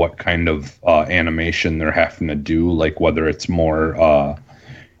 like what kind of animation they're having to do, like whether it's more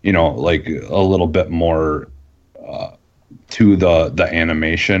like a little bit more to the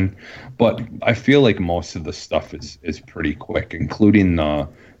animation. But I feel like most of the stuff is pretty quick, including the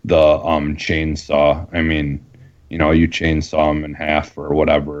chainsaw. I mean, you chainsaw them in half or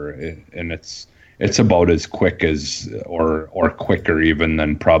whatever, and it's about as quick as or quicker even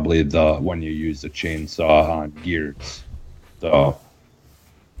than probably when you use the chainsaw on gears. So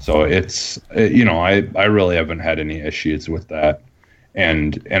it's I really haven't had any issues with that.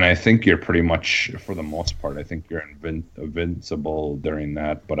 And I think you're pretty much, for the most part, I think you're invincible during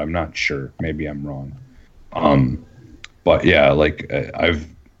that, but I'm not sure. Maybe I'm wrong. But yeah, like I've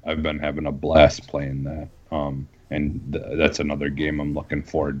been having a blast playing that. And that's another game I'm looking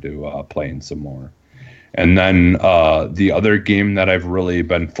forward to playing some more. And then the other game that I've really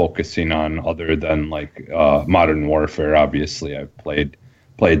been focusing on, other than like Modern Warfare, obviously I've played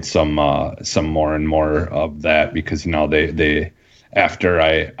some more and more of that, because they after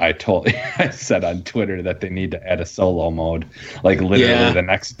I said on Twitter that they need to add a solo mode, like literally the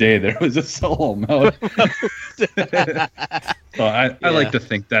next day there was a solo mode. So I like to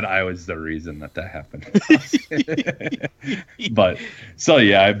think that I was the reason that happened. But so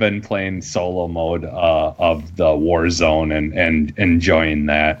yeah, I've been playing solo mode of the Warzone and enjoying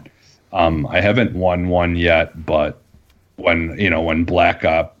that. I haven't won one yet, but when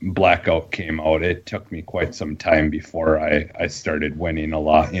Blackout came out, it took me quite some time before I started winning a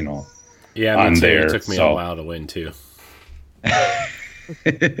lot, Yeah, on me too. there. It took me a while to win too.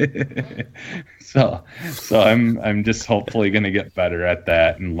 So I'm just hopefully gonna get better at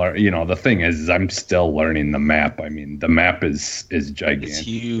that and learn. The thing is I'm still learning the map. I mean, the map is gigantic. It's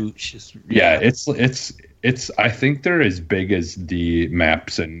huge. It's I think they're as big as the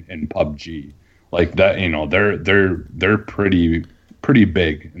maps in PUBG. Like that, they're pretty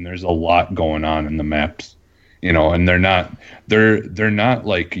big, and there's a lot going on in the maps, and they're not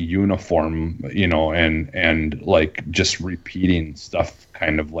like uniform, and like just repeating stuff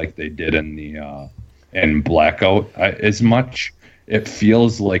kind of like they did in the in Blackout as much. It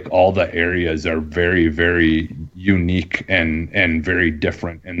feels like all the areas are very, very unique and very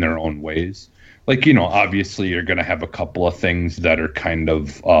different in their own ways. Like, obviously you're going to have a couple of things that are kind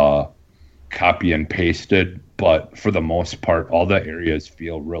of copy and pasted, but for the most part all the areas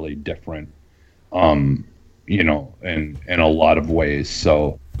feel really different, in a lot of ways.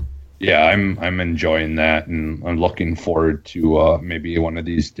 So yeah, I'm enjoying that, and I'm looking forward to maybe one of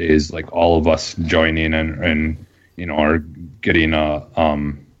these days, like all of us joining and are getting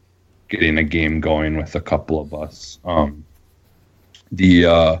a game going with a couple of us.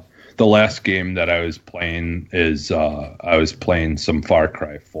 The last game that I was playing is I was playing some Far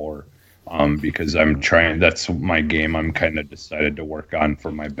Cry 4. because that's my game I'm kind of decided to work on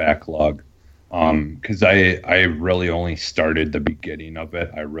for my backlog. Because I really only started the beginning of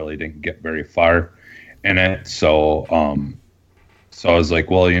it. I really didn't get very far in it. So I was like,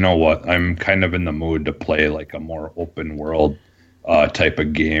 well, you know what? I'm kind of in the mood to play like a more open world type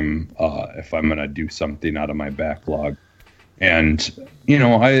of game if I'm gonna do something out of my backlog. And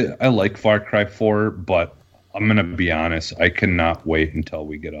I like Far Cry 4, but I'm gonna be honest, I cannot wait until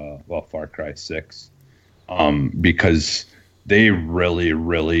we get a Far Cry 6, because they really,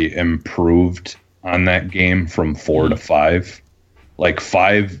 really improved on that game from 4 to 5. Like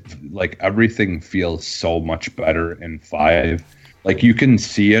 5, like everything feels so much better in 5. Like you can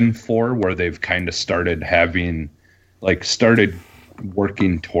see in 4 where they've kind of started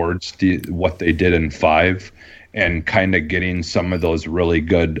working towards what they did in 5, and kind of getting some of those really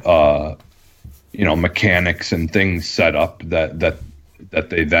good mechanics and things set up that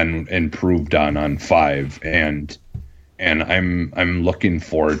they then improved on 5. And I'm looking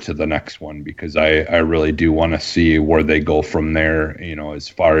forward to the next one, because I really do want to see where they go from there, as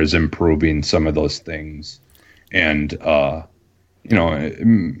far as improving some of those things, and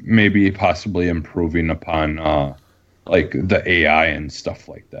maybe possibly improving upon like the AI and stuff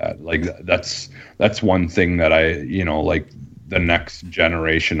like that. Like that's one thing that like the next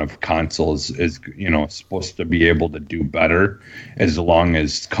generation of consoles is supposed to be able to do better, as long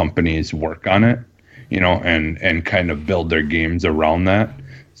as companies work on it, and kind of build their games around that.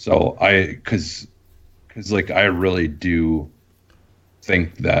 So because I really do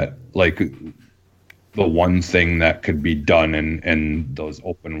think that like the one thing that could be done in those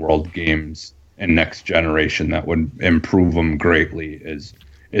open world games and next generation that would improve them greatly is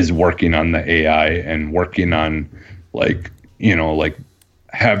working on the AI, and working on like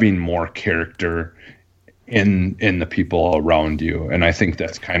having more character in the people around you. And I think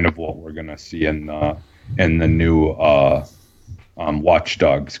that's kind of what we're gonna see in the new Watch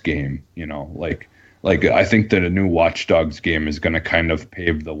Dogs game. Like I think that a new Watch Dogs game is going to kind of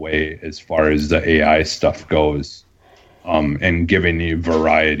pave the way as far as the AI stuff goes, and giving you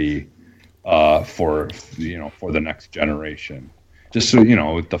variety for the next generation. Just so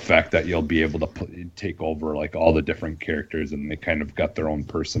with the fact that you'll be able to take over like all the different characters, and they kind of got their own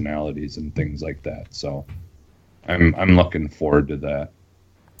personalities and things like that. So I'm looking forward to that.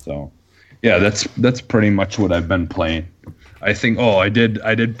 So yeah, that's pretty much what I've been playing. I think I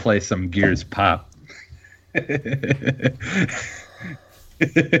did play some Gears Pop. I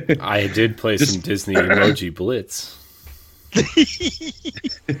did play some Disney Emoji Blitz.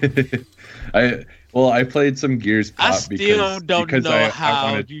 I played some Gears Pop. I still don't know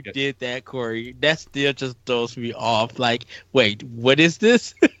how you did that, Corey. That still just throws me off. Like, wait, what is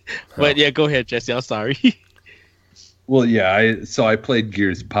this? But yeah, go ahead, Jesse. I'm sorry. Well, yeah, I played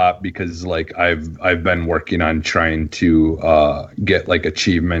Gears Pop because like I've been working on trying to get like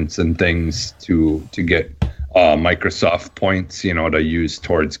achievements and things to get Microsoft points, to use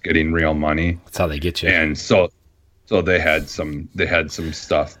towards getting real money. That's how they get you. And so they had some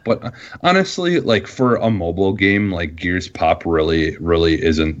stuff. But honestly, like for a mobile game, like Gears Pop really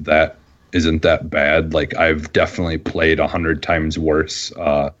isn't that bad. Like I've definitely played 100 times worse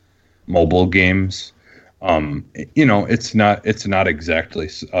mobile games. It's not exactly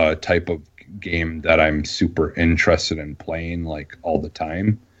a type of game that I'm super interested in playing like all the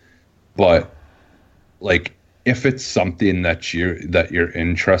time, but like if it's something that you're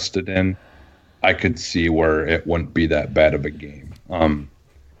interested in, I could see where it wouldn't be that bad of a game.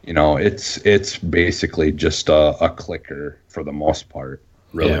 It's basically just a clicker for the most part,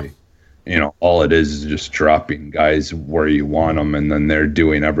 really. Yeah. All it is just dropping guys where you want them, and then they're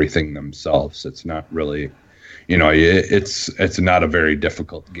doing everything themselves. It's not really, it's not a very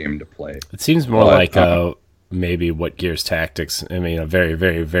difficult game to play. It seems more like maybe what Gears Tactics, I mean, a very,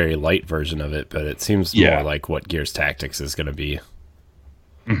 very, very light version of it, but it seems more like what Gears Tactics is going to be.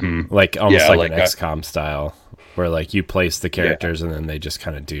 Mm-hmm. Like almost like an XCOM style, where like you place the characters and then they just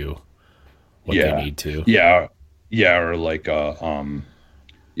kind of do what they need to. Or like a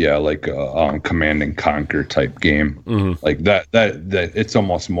Command and Conquer type game. Mm-hmm. Like that it's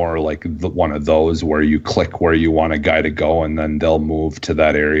almost more like one of those where you click where you want a guy to go, and then they'll move to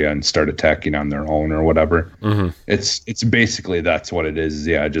that area and start attacking on their own or whatever. Mm-hmm. It's basically that's what it is.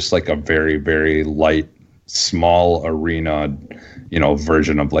 Yeah, just like a very, very light, small arena,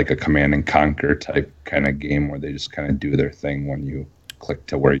 version of like a Command and Conquer type kind of game where they just kind of do their thing when you click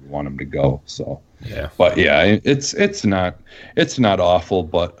to where you want them to go. So yeah, but yeah, it's not awful,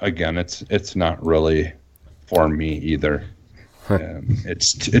 but again, it's not really for me either.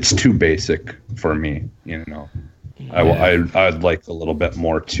 It's too basic for me, I'd like a little bit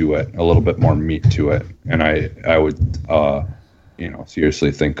more to it, a little bit more meat to it, and I would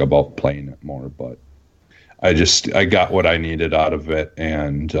seriously think about playing it more. But I got what I needed out of it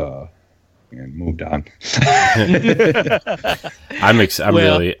and moved on. I'm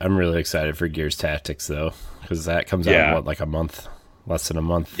really excited for Gears Tactics though, because that comes out in like a month, less than a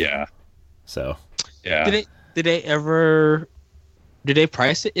month. Yeah. So. Yeah. Did they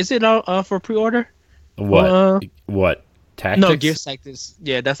price it? Is it for pre-order? What Tactics? No, Gears Tactics.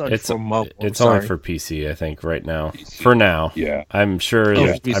 Yeah, that's only for mobile. It's only for PC, I think, right now. PC. For now, yeah. I'm sure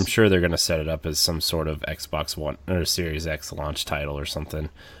they're going to set it up as some sort of Xbox One or Series X launch title or something,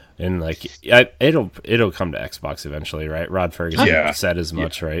 and like it'll come to Xbox eventually, right? Rod Ferguson said as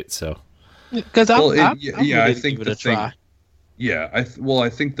much, right? So, because I think the thing. Yeah, I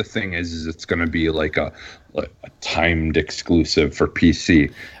think the thing is it's going to be like a timed exclusive for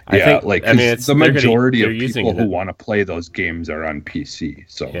PC. The majority of people who want to play those games are on PC,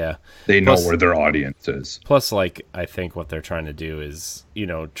 so they know where their audience is. Plus, like I think what they're trying to do is,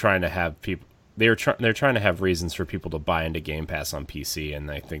 trying to have people. They're trying to have reasons for people to buy into Game Pass on PC, and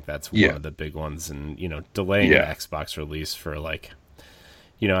I think that's one of the big ones. And delaying the Xbox release for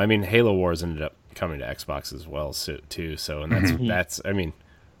Halo Wars ended up coming to Xbox as well too. So, and that's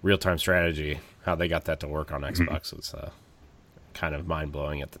real-time strategy, how they got that to work on Xbox was kind of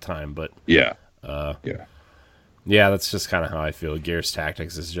mind-blowing at the time. But that's just kind of how I feel. Gears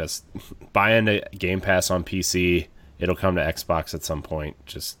Tactics is just buy into Game Pass on PC. It'll come to Xbox at some point.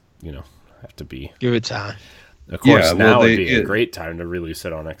 Just have to be give it time. Of course, now would be a great time to release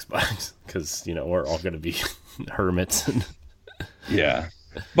it on Xbox because we're all going to be hermits. Yeah.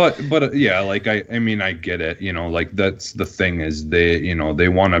 But I get it, like that's the thing is they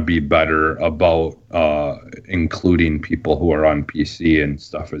want to be better about including people who are on PC and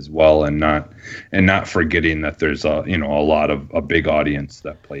stuff as well, and not forgetting that there's a lot of a big audience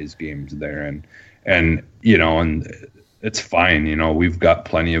that plays games there, and it's fine, we've got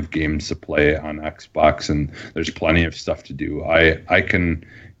plenty of games to play on Xbox and there's plenty of stuff to do. I can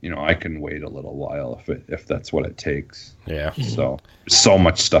wait a little while if that's what it takes. Yeah. So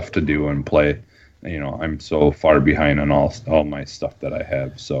much stuff to do and play. I'm so far behind on all my stuff that I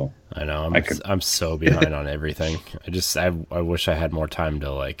have. So I know I'm so behind on everything. I wish I had more time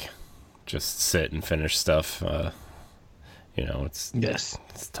to just sit and finish stuff. It's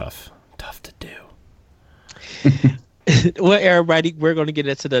tough to do. Well, everybody, we're going to get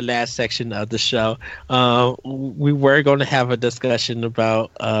into the last section of the show. We were going to have a discussion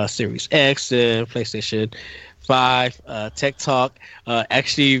about Series X and PlayStation 5, Tech Talk.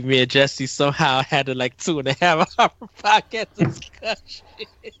 Actually, me and Jesse somehow had a 2.5-hour podcast discussion.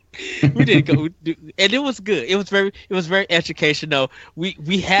 We didn't go, and it was good. It was very educational.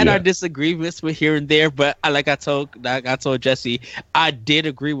 We had our disagreements with here and there, but like I told Jesse, I did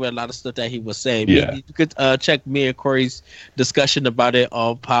agree with a lot of stuff that he was saying. Yeah. You could check me and Corey's discussion about it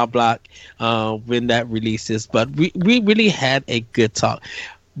on Power Block when that releases. But we really had a good talk.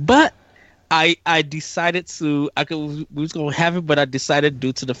 But I decided we was gonna have it, but I decided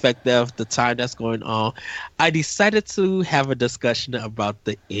due to the fact of the time that's going on, I decided to have a discussion about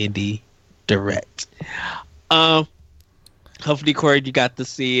the Indie Direct. Hopefully, Corey, you got to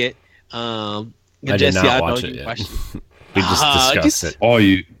see it. I did not watch it yet. We just discussed it. Oh,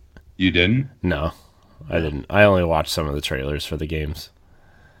 you didn't? No, I didn't. I only watched some of the trailers for the games.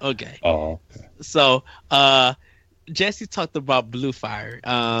 Okay. Oh. Okay. So, Jesse talked about Blue Fire.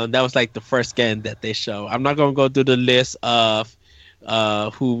 That was the first game that they show. I'm not gonna go through the list of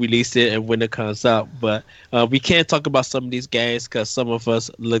who released it and when it comes out, but we can talk about some of these games because some of us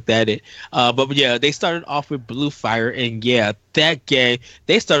looked at it. But yeah, they started off with Blue Fire, and that game,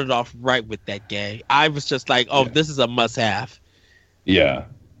 they started off right with that game. I was just this is a must-have. Yeah,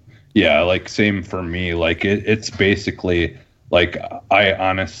 same for me. It's basically. I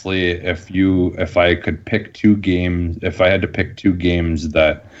honestly, if I could pick two games, if I had to pick two games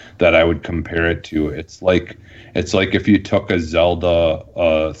that I would compare it to, it's like if you took a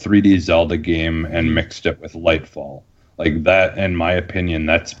 3D Zelda game and mixed it with Lightfall. That, in my opinion,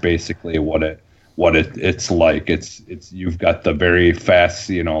 that's basically what it's like. It's you've got the very fast,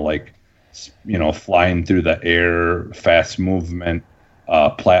 flying through the air, fast movement,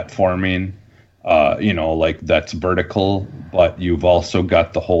 platforming. That's vertical, but you've also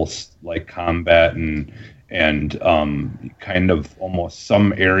got the whole combat and kind of almost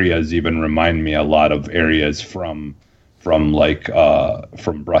some areas even remind me a lot of areas from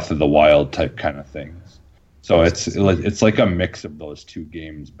Breath of the Wild type kind of things. So it's like a mix of those two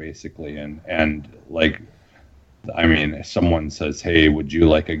games basically, and if someone says, hey, would you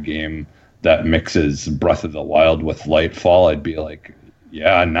like a game that mixes Breath of the Wild with Lightfall, I'd be like,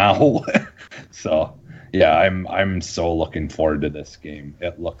 yeah, now. So yeah, I'm so looking forward to this game.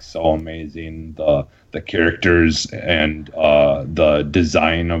 It looks so amazing. The characters and the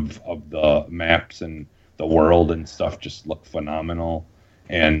design of the maps and the world and stuff just look phenomenal.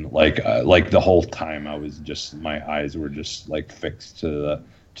 And like the whole time I was just, my eyes were just like fixed to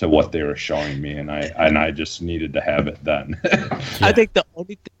what they were showing me, and I just needed to have it then. I think the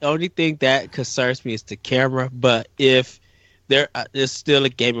only thing that concerns me is the camera. But if there is still a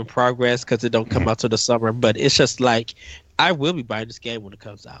game in progress because it don't come out till the summer, but it's just like I will be buying this game when it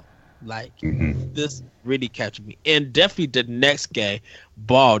comes out. Like this really captured me, and definitely the next game,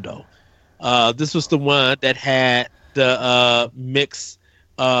 Baldo. This was the one that had the mix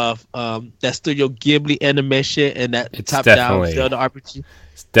of that Studio Ghibli animation and that top-down Zelda RPG.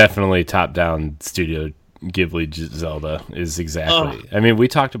 It's definitely top-down Studio Ghibli Zelda is exactly. I mean, we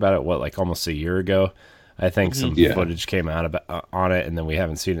talked about it like almost a year ago. I think some footage came out on it, and then we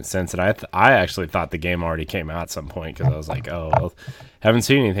haven't seen it since. And I actually thought the game already came out at some point because I was like, oh, well, haven't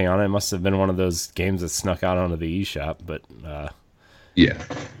seen anything on it. It must have been one of those games that snuck out onto the eShop. But yeah,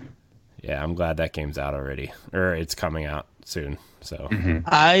 I'm glad that game's out already, or it's coming out soon. So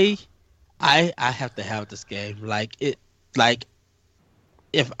I have to have this game. Like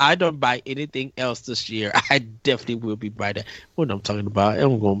if I don't buy anything else this year, I definitely will be buying that. What I'm talking about,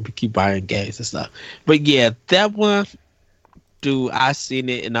 I'm going to keep buying games and stuff. But yeah, that one, dude, I seen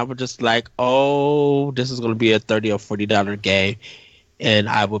it and I was just like, oh, this is going to be a $30 or $40 game, and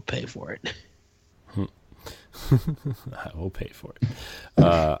I will pay for it. I will pay for it.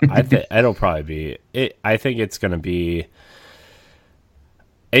 I think it'll probably be it. I think it's going to be.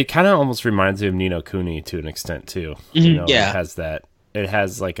 It kind of almost reminds me of Ni no Kuni to an extent too. You know, yeah, it has that. It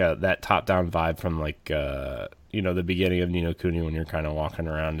has like that top-down vibe from like the beginning of Ni no Kuni when you're kind of walking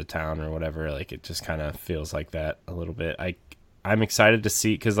around the town or whatever. Like it just kind of feels like that a little bit. I'm excited to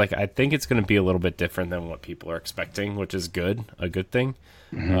see because like I think it's going to be a little bit different than what people are expecting, which is a good thing.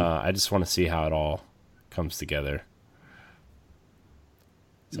 I just want to see how it all comes together.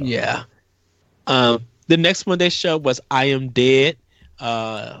 So. Yeah. The next one they showed was I Am Dead.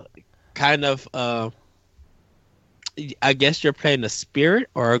 Kind of. I guess you're playing a spirit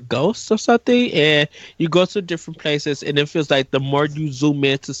or a ghost or something, and you go to different places, and it feels like the more you zoom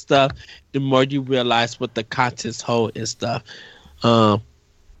into stuff, the more you realize what the contents hold and stuff.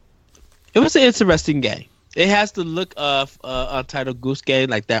 It was an interesting game. It has the look of Untitled Goose Game,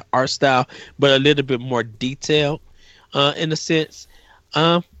 like that art style, but a little bit more detailed in a sense.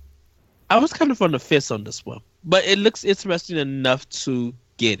 I was kind of on the fence on this one, but it looks interesting enough to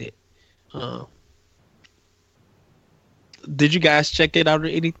get it. Did you guys check it out or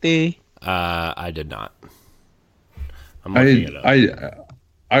anything? I did not. I'm looking it up.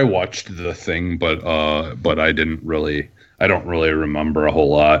 I watched the thing, but I didn't really. I don't really remember a whole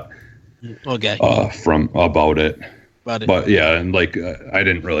lot. Okay. From about it. But yeah, and like I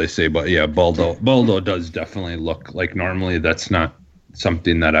didn't really say, but yeah, Baldo does definitely look like, normally that's not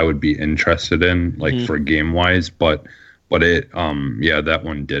something that I would be interested in, like for game wise, but it that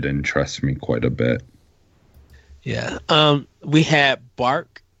one did interest me quite a bit. Yeah. We had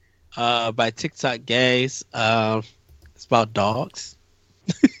Bark by TikTok Games. It's about dogs.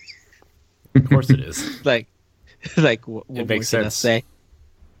 Of course it is. like what it makes sense. I say?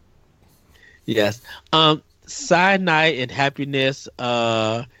 Yes. Cyanide and Happiness,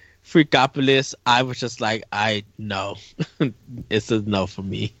 Freakopolis. I was just like, I no. It's a no for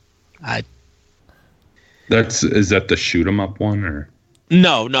me. Is that the shoot 'em up one or?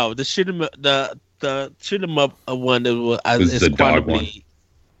 No, the shoot 'em up one is the dog one.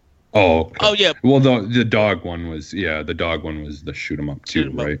 Oh, okay. Oh yeah. Well, the dog one was the shoot 'em up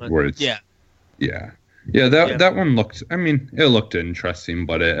too, right? Where it's yeah. That one looked. I mean, it looked interesting,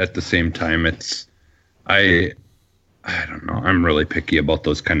 but at the same time, I don't know. I'm really picky about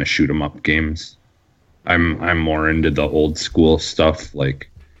those kind of shoot 'em up games. I'm more into the old school stuff, like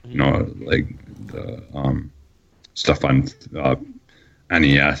like the stuff on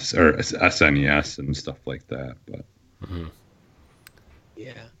NES or SNES and stuff like that. But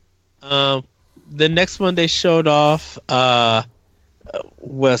yeah, the next one they showed off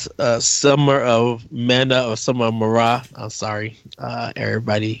was Summer of Mana or Summer of Mara. I'm sorry,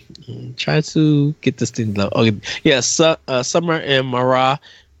 everybody. Trying to get this thing low. Okay, yeah, Summer and Mara.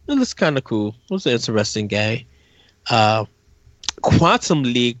 It looks kind of cool. It was an interesting game. Quantum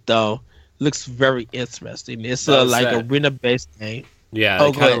League though looks very interesting. It's like a arena-based game. Yeah,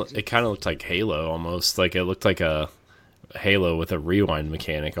 it kind of looked like Halo almost. Like it looked like a Halo with a rewind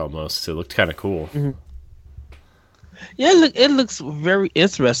mechanic almost. It looked kind of cool. Yeah, look, it looks very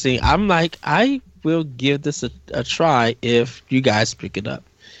interesting. I'm like, I will give this a try if you guys pick it up.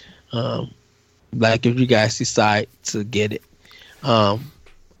 Um, like if you guys decide to get it. Um,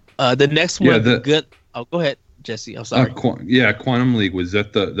 the next Yeah, one, the good. Oh, go ahead, Jesse. I'm sorry. Quantum League, was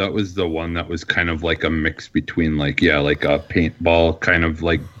that was the one that was kind of like a mix between like like a paintball kind of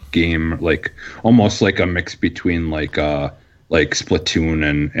like game, like almost like a mix between like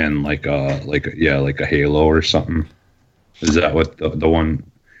Splatoon and like a Halo or something. Is that what the one?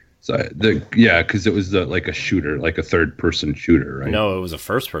 So because it was like a shooter, like a third person shooter, right? No, it was a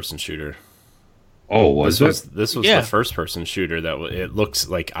first person shooter. Oh, was this was the first person shooter that it looks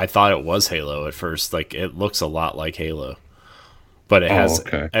like. I thought it was Halo at first. Like it looks a lot like Halo, but it has.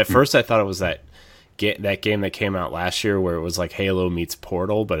 Okay. At first, I thought it was that game that came out last year where it was like Halo meets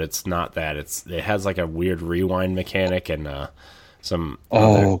Portal, but it's not that. It has like a weird rewind mechanic and some.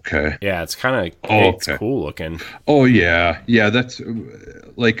 Okay. Yeah, it's kind of it's cool looking. Oh yeah, that's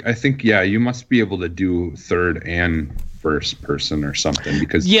like I think you must be able to do third and first person or something,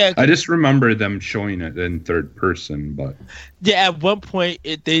 because I just remember them showing it in third person. But at one point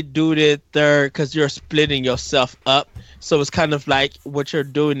they do it third because you're splitting yourself up, so it's kind of like what you're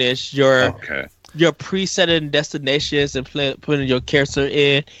doing is you're presetting destinations and putting your character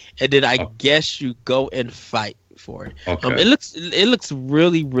in, and then I guess you go and fight for it. It looks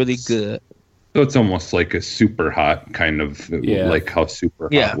really, really good. So it's almost like a super hot kind of like how super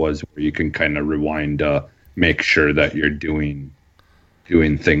hot was, where you can kind of rewind, make sure that you're doing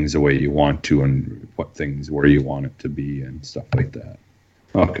things the way you want to and what things where you want it to be and stuff like that.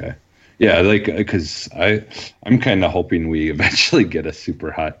 Okay. Yeah, like because I'm kind of hoping we eventually get a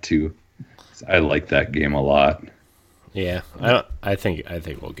Super Hot 2. I like that game a lot. Yeah, I think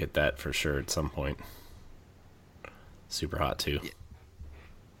we'll get that for sure at some point. Super Hot 2.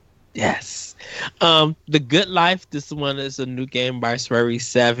 Yes. The Good Life. This one is a new game by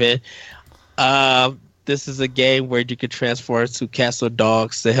BRP37. This is a game where you can transform to castle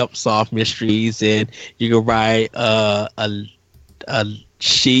dogs to help solve mysteries, and you can ride a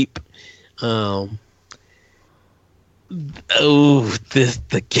sheep. The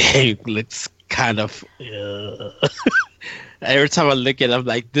game looks kind of. Every time I look at it, I'm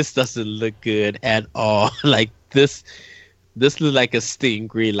like, this doesn't look good at all. Like this looks like a Steam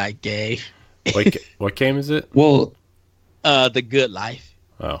Greenlight game. What game is it? Well, The Good Life.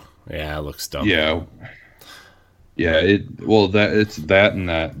 Oh. Yeah, it looks dumb. Yeah. It's that and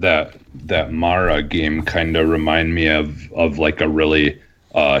that Mara game kind of remind me of like a really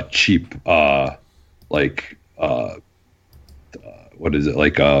cheap what is it,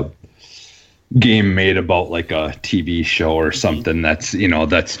 like a game made about like a TV show or something that's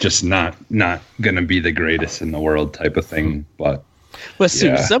that's just not gonna be the greatest in the world type of thing. But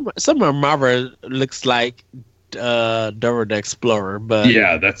see, some of Mara looks like Dora the Explorer, but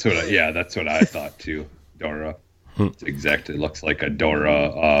that's what I thought too. Dora, it exactly looks like a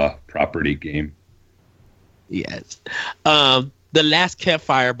Dora property game. Yes. The Last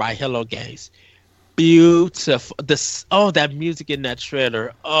Campfire by Hello Games. Beautiful. That music in that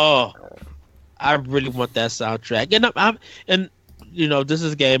trailer. Oh, I really want that soundtrack. And this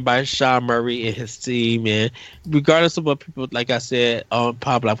is a game by Sean Murray and his team, and regardless of what people, like I said on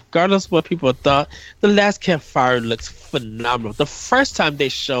Pablo, regardless of what people thought, The Last Campfire looks phenomenal. The first time they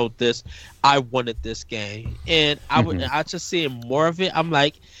showed this, I wanted this game, and I just seeing more of it. I'm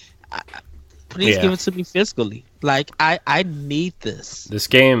like, please give it to me physically. Like I need this. This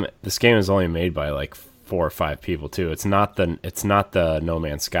game is only made by like 4 or 5 people too. It's not the No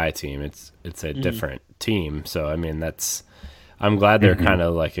Man's Sky team. It's a different team. So I mean I'm glad they're kind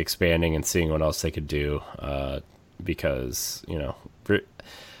of like expanding and seeing what else they could do, because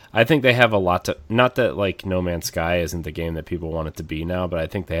I think they have a lot to. Not that like No Man's Sky isn't the game that people want it to be now, but I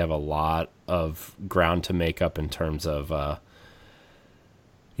think they have a lot of ground to make up in terms of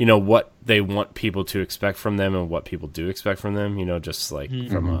what they want people to expect from them and what people do expect from them. Just like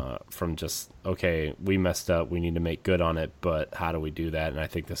from just, okay, we messed up, we need to make good on it, but how do we do that? And I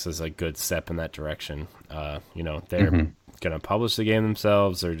think this is a good step in that direction. They're going to publish the game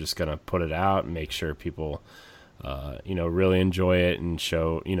themselves. They're just going to put it out and make sure people really enjoy it and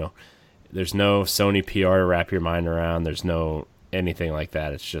show, there's no Sony PR to wrap your mind around. There's no anything like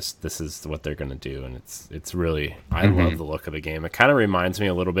that. It's just, this is what they're going to do. And it's really, I love the look of the game. It kind of reminds me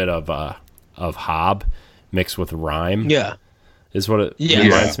a little bit of Hob mixed with Rhyme. Yeah. Is what it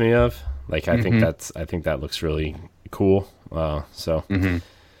reminds me of. Like, I think that looks really cool. But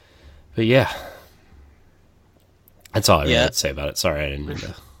yeah, that's all I really had to say about it. Sorry, I didn't mean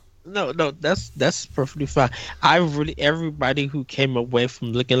to. No, that's perfectly fine. Everybody who came away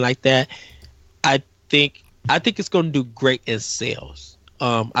from looking like that, I think I think it's going to do great in sales.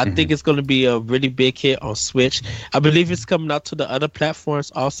 I think it's going to be a really big hit on Switch. I believe it's coming out to the other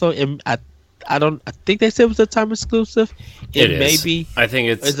platforms also. And I think they said it was a time exclusive. It is. Maybe I think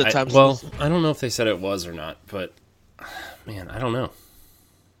it's a time exclusive. I don't know if they said it was or not, but man, I don't know.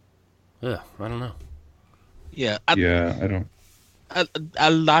 Yeah, I don't know. Yeah, I don't. A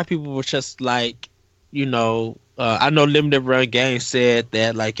lot of people were just like, I know Limited Run Games said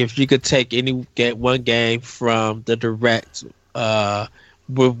that like if you could take one game from the direct,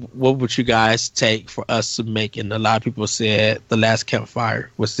 what would you guys take for us to make? And a lot of people said The Last Campfire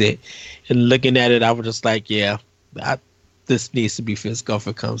was it. And looking at it, I was just like, yeah, this needs to be physical if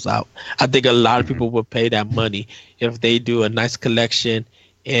it comes out. I think a lot of people would pay that money if they do a nice collection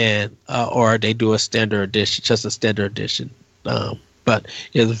and or they do a standard edition, just a standard edition. But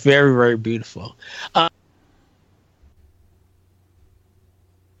it's very, very beautiful. Uh-oh.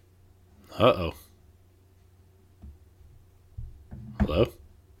 Hello?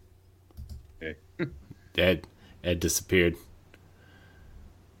 Okay. Ed disappeared.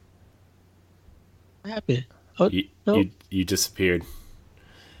 What happened? Oh, no. You disappeared.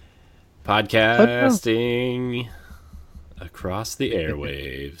 Podcasting across the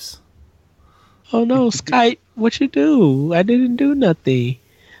airwaves. Oh no, Skype! What you do? I didn't do nothing.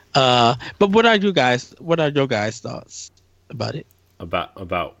 But what are your guys' thoughts about it?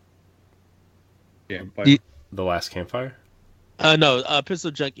 About Campfire? The Last Campfire? No,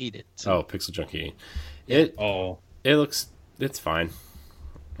 Pixel Junk Eat It. Oh, Pixel Junk Eating. It's fine.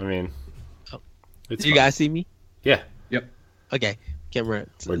 I mean, do you guys see me? Yeah. Yep. Okay, camera.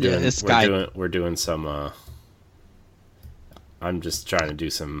 It's Skype. We're doing some. I'm just trying to do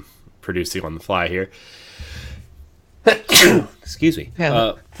some producing on the fly here. Excuse me. We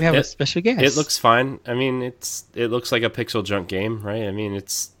have a special guest. It looks fine. I mean, it looks like a Pixel Junk game, right? I mean,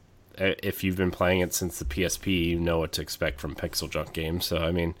 if you've been playing it since the PSP, you know what to expect from Pixel Junk games. So,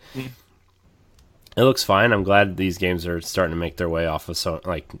 I mean, it looks fine. I'm glad these games are starting to make their way off of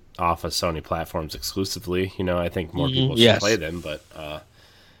Sony platforms exclusively. I think more people should play them, but I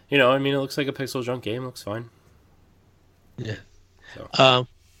mean, it looks like a Pixel Junk game. It looks fine. Yeah. So.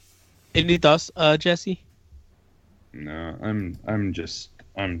 Any thoughts, Jesse? No, I'm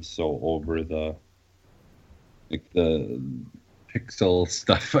so over the pixel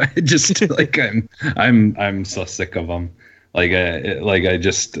stuff. I just like I'm so sick of them. I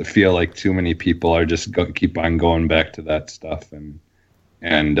just feel like too many people are just keep on going back to that stuff, and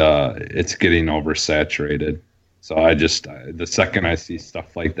it's getting oversaturated. So the second I see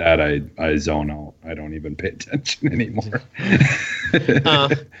stuff like that, I zone out. I don't even pay attention anymore.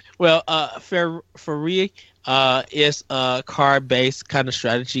 Faria is a card-based kind of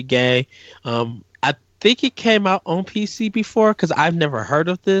strategy game. I think it came out on PC before because I've never heard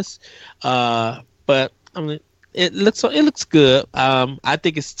of this. But I mean, it looks good. I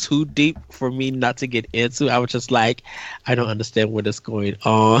think it's too deep for me not to get into. I was just like, I don't understand what is going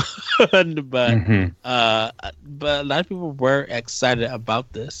on. But a lot of people were excited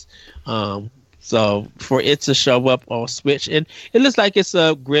about this. So for it to show up on Switch, and it looks like it's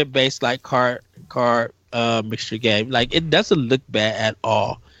a grid-based like card mixture game. Like it doesn't look bad at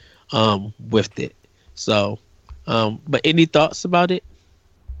all with it. So, but any thoughts about it?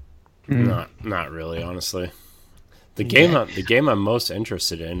 Not really, honestly. The game I'm most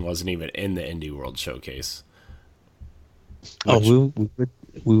interested in wasn't even in the Indie World Showcase. We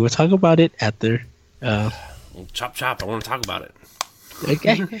will talk about it after. Chop. I want to talk about it.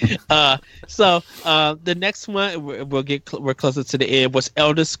 Okay. So the next one we're closer to the end was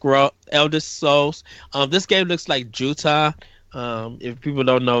Elder Souls. This game looks like Juta. If people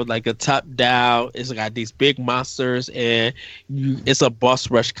don't know, like a top down, it's got these big monsters and it's a boss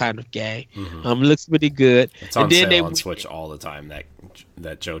rush kind of game. It looks really good. It's on sale on Switch all the time.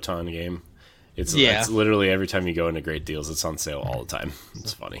 That Jotan game. It's literally every time you go into Great Deals, it's on sale all the time.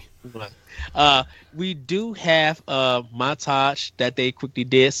 It's funny. We do have a montage that they quickly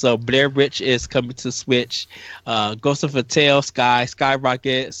did. So Blair Witch is coming to Switch. Ghost of a Tale,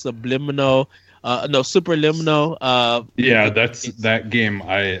 Skyrocket, Superliminal. That's that game.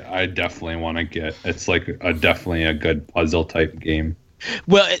 I definitely want to get. It's like definitely a good puzzle type game.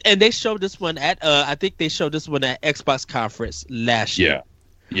 Well, and they showed this one at I think they showed this one at Xbox conference last year.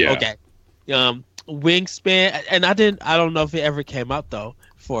 Yeah. Okay. Wingspan, and I don't know if it ever came out though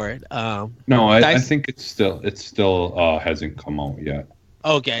for it. No, I think it still hasn't come out yet.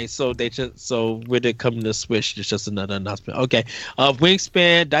 Okay, so when it come to Switch, it's just another announcement. Okay,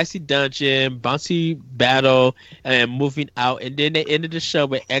 Wingspan, Dicey Dungeon, Bouncy Battle, and Moving Out, and then they ended the show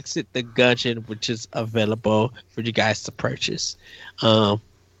with Exit the Gungeon, which is available for you guys to purchase.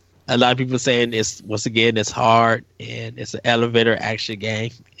 a lot of people saying it's hard and it's an elevator action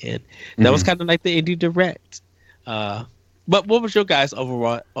game, and that was kind of like the indie direct. But what was your guys'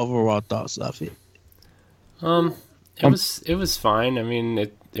 overall thoughts of it? It was fine. I mean,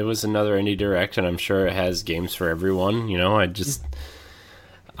 it was another indie direct, and I'm sure it has games for everyone. You know,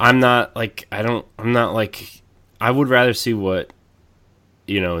 I'm not like I would rather see what,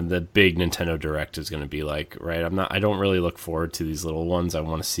 you know, the big Nintendo Direct is going to be like, right? I don't really look forward to these little ones. I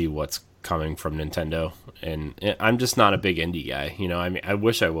want to see what's coming from Nintendo, and I'm just not a big indie guy. You know, I mean, I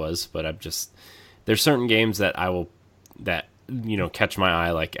wish I was, but there's certain games that you know, catch my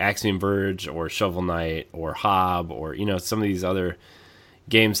eye, like Axiom Verge or Shovel Knight or Hob, or, you know, some of these other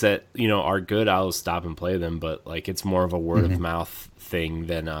games that, you know, are good. I'll stop and play them, but like it's more of a word of mouth thing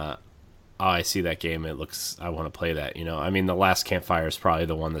than oh, I see that game, I want to play that. You know, I mean, The Last Campfire is probably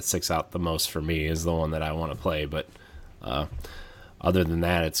the one that sticks out the most for me, is the one that I want to play. But other than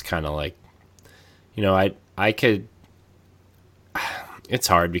that, it's kind of like, you know, I could. It's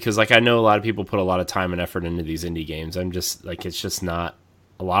hard because, like, I know a lot of people put a lot of time and effort into these indie games. I'm just like, it's just not.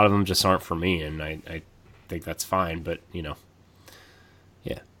 A lot of them just aren't for me, and I think that's fine. But, you know,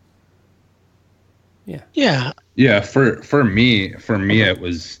 yeah. For me, it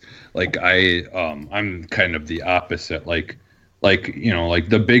was like I'm kind of the opposite. Like you know, like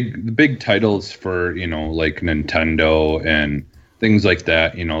the big titles for, you know, like Nintendo and things like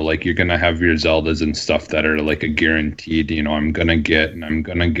that, you know, like you're gonna have your Zeldas and stuff that are like a guaranteed, you know, I'm gonna get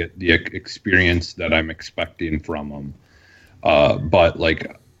the experience that I'm expecting from them. But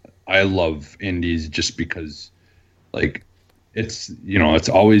like, I love indies just because, like, it's, you know, it's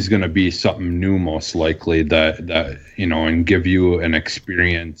always gonna be something new, most likely, that you know, and give you an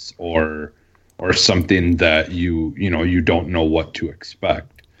experience or something that you know, you don't know what to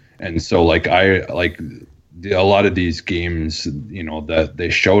expect. And so like a lot of these games, you know, that they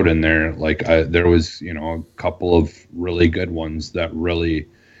showed in there, like there was, you know, a couple of really good ones that really,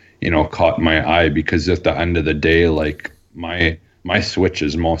 you know, caught my eye, because at the end of the day, like my Switch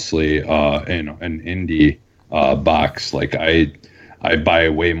is mostly you know, an indie box. Like I buy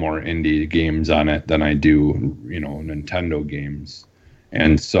way more indie games on it than I do, you know, Nintendo games.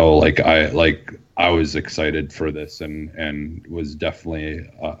 And so like I was excited for this, and was definitely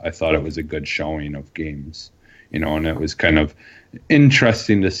I thought it was a good showing of games, you know, and it was kind of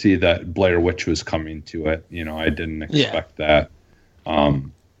interesting to see that Blair Witch was coming to it. You know, I didn't expect that.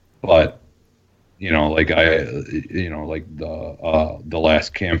 But you know, like you know, like the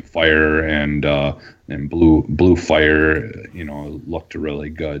Last Campfire and Blue Fire, you know, looked really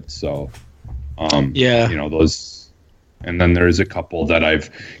good. So you know, those. And then there's a couple that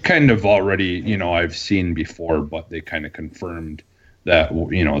I've kind of already, you know, I've seen before, but they kind of confirmed that,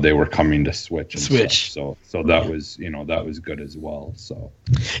 you know, they were coming to Switch. So that was, you know, that was good as well. So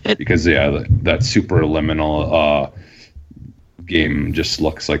because that Superliminal game just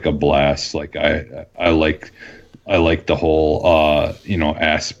looks like a blast. Like I like the whole you know,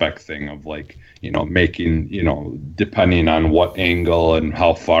 aspect thing of, like, you know, making, you know, depending on what angle and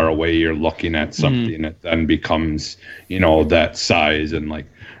how far away you're looking at something, it then becomes, you know, that size, and like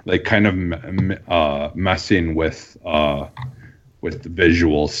kind of messing with the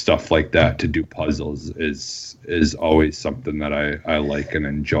visual stuff like that to do puzzles is always something that I like and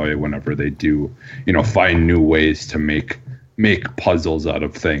enjoy whenever they do, you know, find new ways to make puzzles out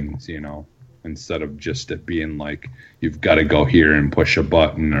of things, you know, instead of just it being like you've got to go here and push a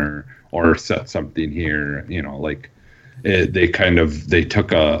button or set something here, you know, like they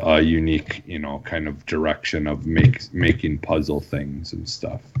took a unique, you know, kind of direction of making puzzle things and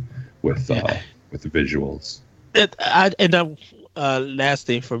stuff with the visuals. Last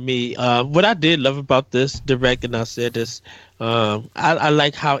thing for me, what I did love about this direct, and I said this, I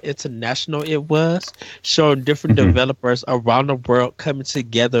like how international it was, showing different developers around the world coming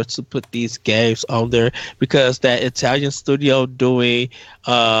together to put these games on there, because that Italian studio doing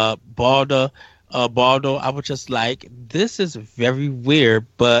Baldo, I was just like, this is very weird,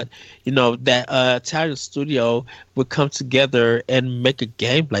 but you know, that Italian studio would come together and make a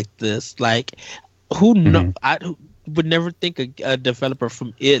game like this. Like, who know? I would never think a developer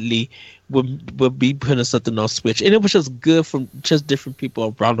from Italy would be putting something on Switch, and it was just good from just different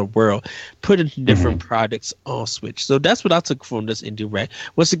people around the world putting different products on Switch. So that's what I took from this indie direct.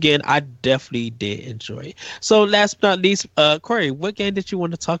 Once again, I definitely did enjoy it. So last but not least, Corey, what game did you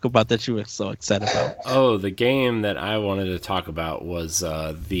want to talk about that you were so excited about? Oh, the game that I wanted to talk about was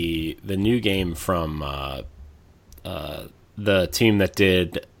the new game from the team that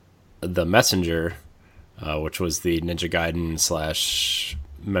did The Messenger, which was the Ninja Gaiden /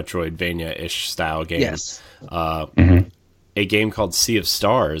 Metroidvania-ish style game. Yes. a game called Sea of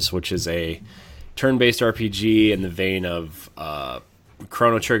Stars, which is a turn-based RPG in the vein of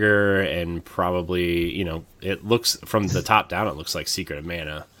Chrono Trigger, and probably, it looks from the top down, it looks like Secret of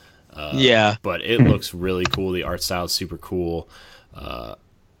Mana. But it looks really cool. The art style is super cool.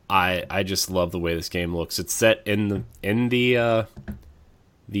 I just love the way this game looks. It's set in the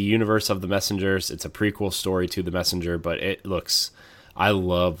universe of the Messengers. It's a prequel story to the Messenger, but it looks. I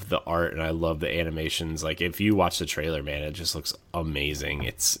love the art and I love the animations. Like, if you watch the trailer, man, it just looks amazing.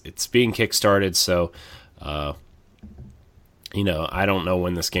 It's being kickstarted, so I don't know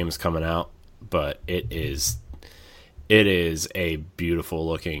when this game is coming out, but it is a beautiful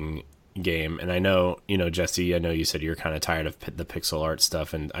looking game. And I know, Jesse, I know you said you're kind of tired of the pixel art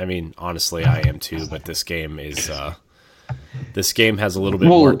stuff, and I mean, honestly, I am too, but this game is this game has a little bit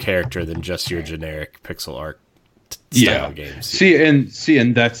more character than just your generic pixel art style games. See,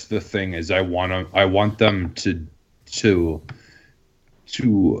 and that's the thing, is I want them to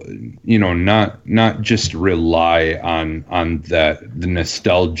not just rely on the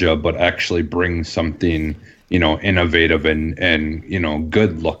nostalgia, but actually bring something innovative and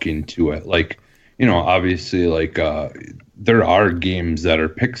good looking to it. Like, obviously, like there are games that are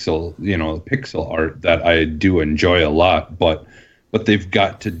pixel art that I do enjoy a lot, but they've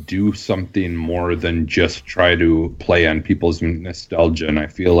got to do something more than just try to play on people's nostalgia. And I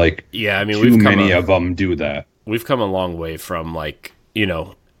feel like too many of them do that. We've come a long way from, like,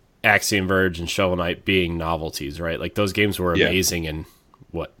 Axiom Verge and Shovel Knight being novelties, right? Like, those games were amazing in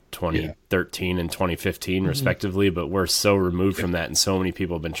 2013 and 2015 respectively, but we're so removed from that, and so many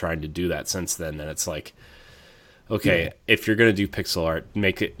people have been trying to do that since then, that it's like, okay, if you're going to do pixel art,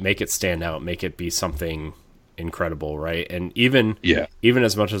 make it stand out, make it be something incredible, right? And even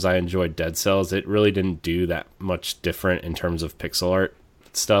as much as I enjoyed Dead Cells, it really didn't do that much different in terms of pixel art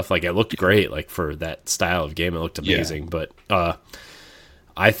stuff. Like, it looked great, like, for that style of game, it looked amazing. But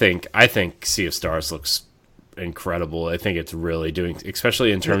I think Sea of Stars looks incredible. I think it's really doing,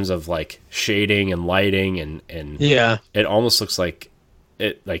 especially in terms of like shading and lighting, and it almost looks like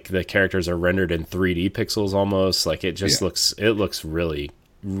the characters are rendered in 3D pixels almost. Like, it just looks really,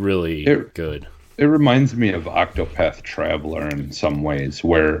 really good. It reminds me of Octopath Traveler in some ways,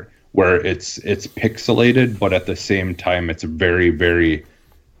 where it's pixelated, but at the same time it's very, very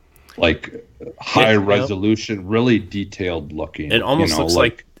like high resolution, really detailed looking. It almost looks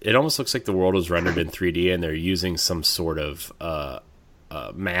like the world was rendered in 3D, and they're using some sort of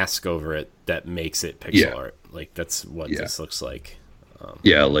mask over it that makes it pixel art. Like, that's what this looks like.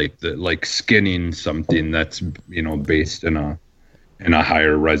 Like skinning something that's based in a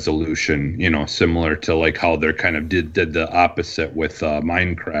higher resolution, similar to like how they're kind of did the opposite with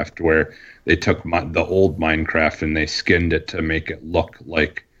Minecraft, where they took the old Minecraft and they skinned it to make it look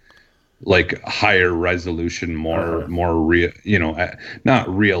like higher resolution, more real,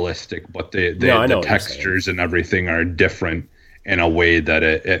 not realistic, but the textures and everything are different in a way that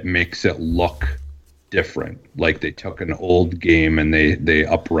it makes it look different. Like, they took an old game and they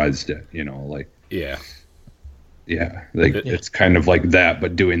up-resed it, it's kind of like that,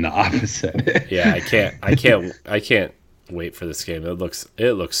 but doing the opposite. I can't wait for this game. It looks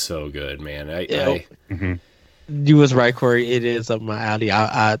so good, man. You was right, Corey. It is up my alley.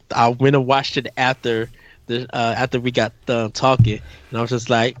 I went and watched it after we got done talking, and I was just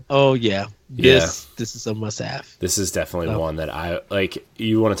like, oh yeah, this is a must have. This is definitely one that I like.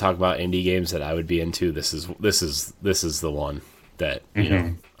 You want to talk about indie games that I would be into? This is the one that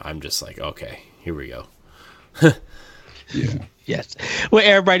I'm just like, okay, here we go. Yes. Well,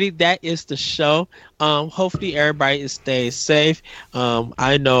 everybody, that is the show. Hopefully everybody is staying safe.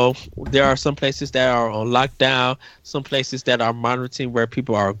 I know there are some places that are on lockdown, some places that are monitoring where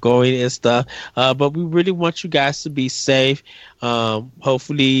people are going and stuff. But we really want you guys to be safe.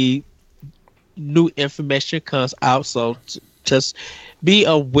 Hopefully new information comes out. So just be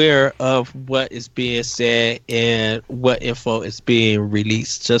aware of what is being said and what info is being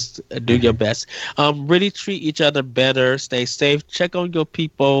released. Just do your best. Really treat each other better. Stay safe. Check on your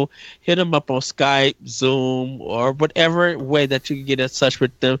people. Hit them up on Skype, Zoom, or whatever way that you can get in touch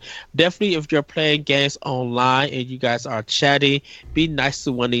with them. Definitely, if you're playing games online and you guys are chatting, be nice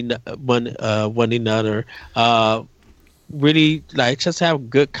to one another. Really, like, just have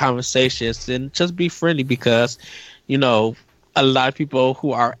good conversations and just be friendly, because a lot of people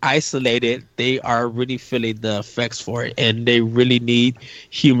who are isolated, they are really feeling the effects for it, and they really need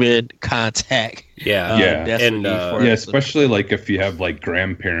human contact. Especially like if you have like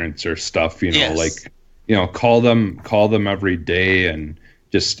grandparents or stuff, call them every day, and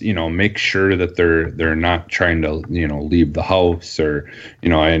just, make sure that they're not trying to, leave the house, or,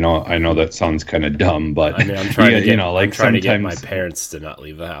 I know that sounds kind of dumb, but I mean, I'm trying to get, like I'm trying to get my sometimes, parents to not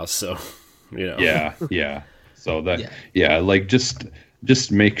leave the house. So, yeah. So that, like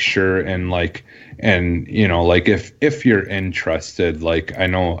just make sure, and like, like if you're interested, like I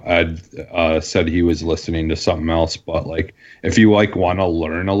know Ed said he was listening to something else, but like if you like want to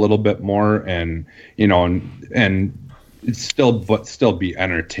learn a little bit more, and and it's still be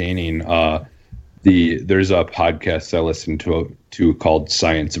entertaining, there's a podcast I listen to called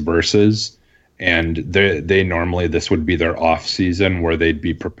Science Versus, and they normally, this would be their off season where they'd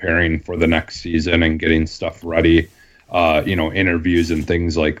be preparing for the next season and getting stuff ready, interviews and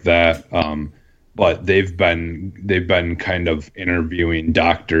things like that. But they've been kind of interviewing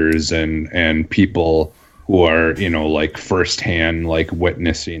doctors and people who are, like firsthand, like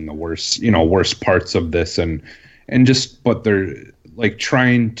witnessing the worst parts of this, but they're like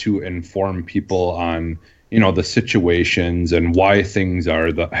trying to inform people on, the situations and why things are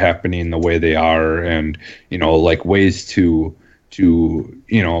happening the way they are, and, like ways to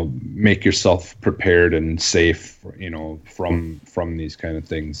make yourself prepared and safe, from these kind of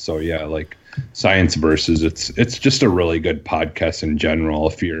things. So yeah, like Science Versus, it's just a really good podcast in general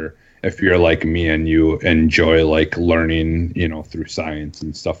if you're like me and you enjoy like learning, through science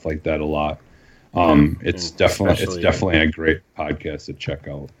and stuff like that a lot. It's definitely a great podcast to check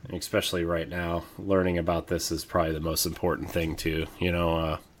out. Especially right now, learning about this is probably the most important thing too.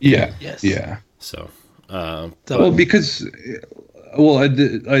 Yes. Yeah. So, because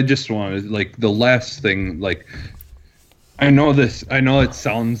I just wanted, like, the last thing, like, I know it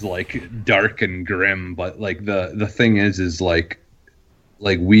sounds like dark and grim, but like the thing is like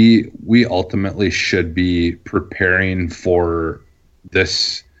we ultimately should be preparing for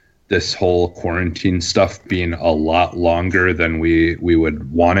this whole quarantine stuff being a lot longer than we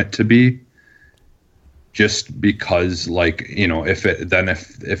would want it to be, just because, like,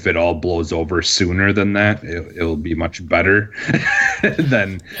 if it all blows over sooner than that, it'll be much better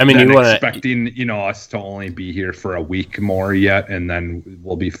than expecting us to only be here for a week more yet and then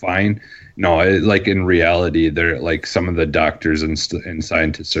we'll be fine. No, like in reality, they're like, some of the doctors and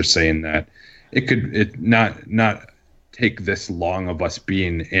scientists are saying that it could not take this long of us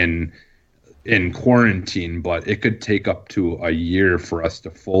being in quarantine, but it could take up to a year for us to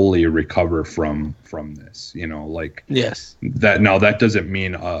fully recover from this, like, yes, that doesn't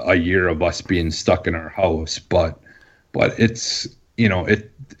mean a year of us being stuck in our house, but it's,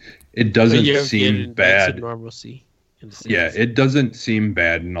 it doesn't seem bad. Normalcy. Yeah, it doesn't seem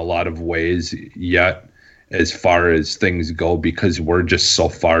bad in a lot of ways yet, as far as things go, because we're just so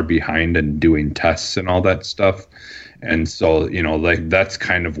far behind in doing tests and all that stuff. And so, like, that's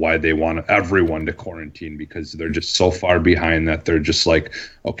kind of why they want everyone to quarantine, because they're just so far behind that they're just like,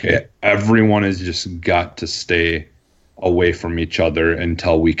 okay, everyone has just got to stay away from each other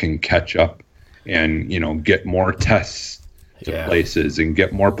until we can catch up and, get more tests to places and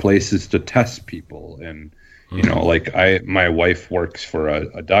get more places to test people. And, like my wife works for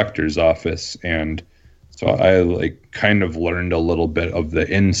a doctor's office, and so I like kind of learned a little bit of the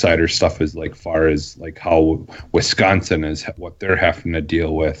insider stuff, as like far as like how Wisconsin is, what they're having to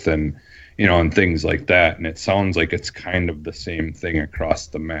deal with, and and things like that. And it sounds like it's kind of the same thing across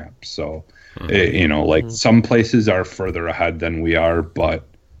the map. So like some places are further ahead than we are, but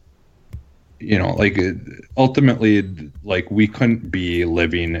like ultimately, like, we couldn't be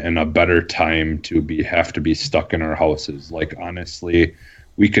living in a better time to have to be stuck in our houses. Like, honestly,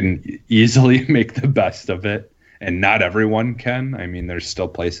 we can easily make the best of it, and not everyone can. I mean, there's still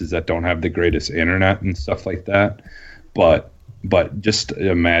places that don't have the greatest internet and stuff like that. But just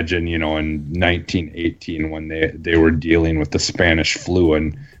imagine, in 1918, when they were dealing with the Spanish flu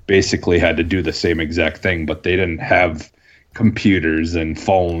and basically had to do the same exact thing, but they didn't have computers and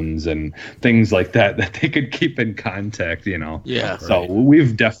phones and things like that they could keep in contact. Yeah. So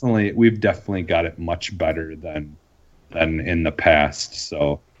we've definitely got it much better than in the past.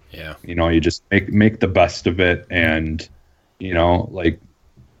 So yeah, you just make the best of it, and like,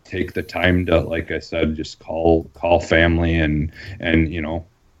 take the time to, like I said, just call family and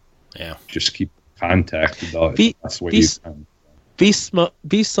just keep contact about it. That's what you can.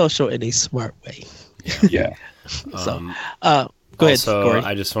 Be social in a smart way. Yeah. So go ahead, Corey.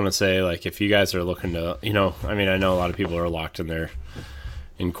 I just want to say, like, if you guys are looking to, I mean, I know a lot of people are locked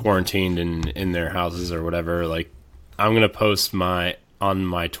in quarantined in their houses or whatever. Like, I'm going to post on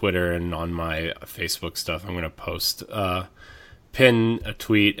my Twitter and on my Facebook stuff, I'm going to pin a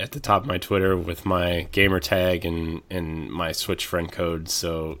tweet at the top of my Twitter with my gamer tag and my Switch friend code.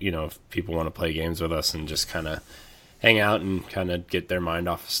 So, if people want to play games with us and just kind of hang out and kind of get their mind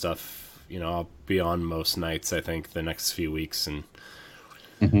off of stuff. You know, I'll be on most nights, I think, the next few weeks, and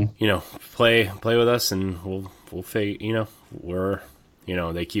you know, play with us, and we'll figure. You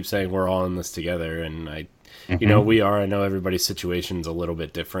know, they keep saying we're all in this together, and you know, we are. I know everybody's situation's a little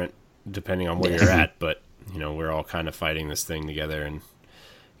bit different depending on where you're at, but you know, we're all kind of fighting this thing together, and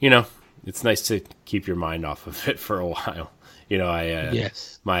you know, it's nice to keep your mind off of it for a while. You know,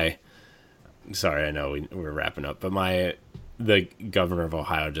 sorry, I know we're wrapping up, but the governor of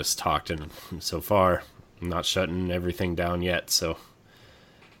Ohio just talked, and so far, I'm not shutting everything down yet. So,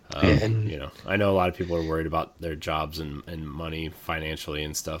 you know, I know a lot of people are worried about their jobs and money financially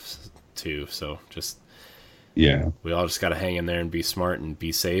and stuff too. So just, we all just got to hang in there and be smart and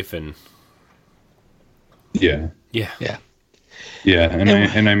be safe. And yeah.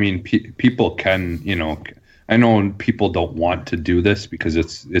 And I mean, people can, you know, I know people don't want to do this because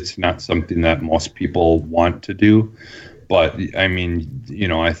it's not something that most people want to do. But I mean, you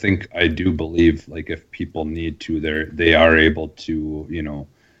know, I do believe, like, if people need to, they are able to, you know,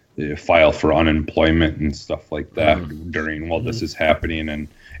 file for unemployment and stuff like that during while this is happening.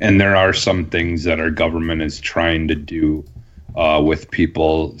 And there are some things that our government is trying to do with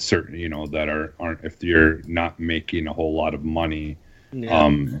people, certain, you know, that aren't, if you're not making a whole lot of money,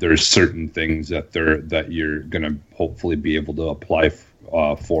 there's certain things that you're going to hopefully be able to apply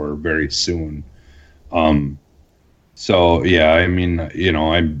for very soon. So yeah, I mean, you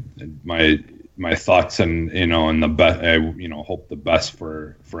know, my thoughts and, you know, and the best, I, you know, hope the best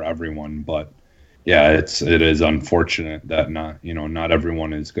for everyone, but yeah, it is unfortunate that not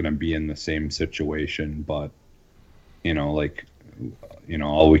everyone is going to be in the same situation, but you know, like, you know,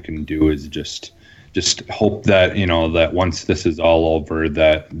 all we can do is just hope that, you know, that once this is all over,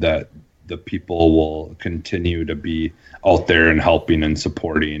 that the people will continue to be out there and helping and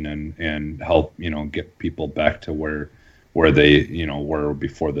supporting and help, you know, get people back to where they, you know, were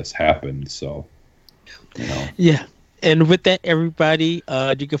before this happened. So, you know. Yeah. And with that, everybody,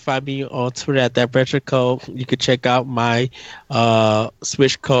 you can find me on Twitter at that retro code. You can check out my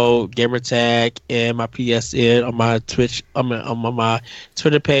Switch code, gamertag, and my PSN on my Twitch, on my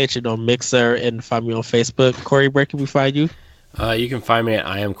Twitter page, and on Mixer, and find me on Facebook. Corey, where can we find you? You can find me at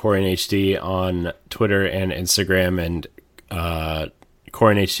I am Corey in HD on Twitter and Instagram, and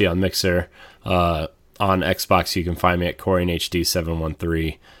Corey in HD on Mixer. On Xbox, you can find me at Corey in HD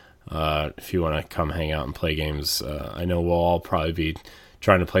 713. If you want to come hang out and play games, I know we'll all probably be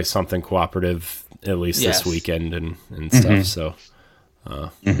trying to play something cooperative at least this weekend and stuff. So,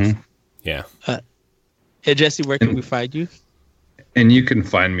 yeah. Hey, Jesse, where can we find you? And you can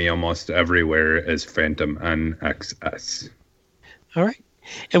find me almost everywhere as Phantom NXS. All right.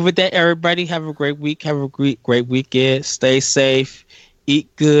 And with that, everybody, have a great week. Have a great weekend. Stay safe.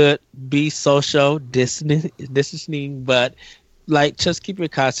 Eat good. Be social. Distancing, but just keep in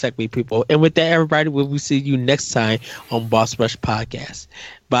contact with people. And with that, everybody, we will see you next time on Boss Rush Podcast.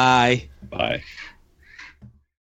 Bye. Bye.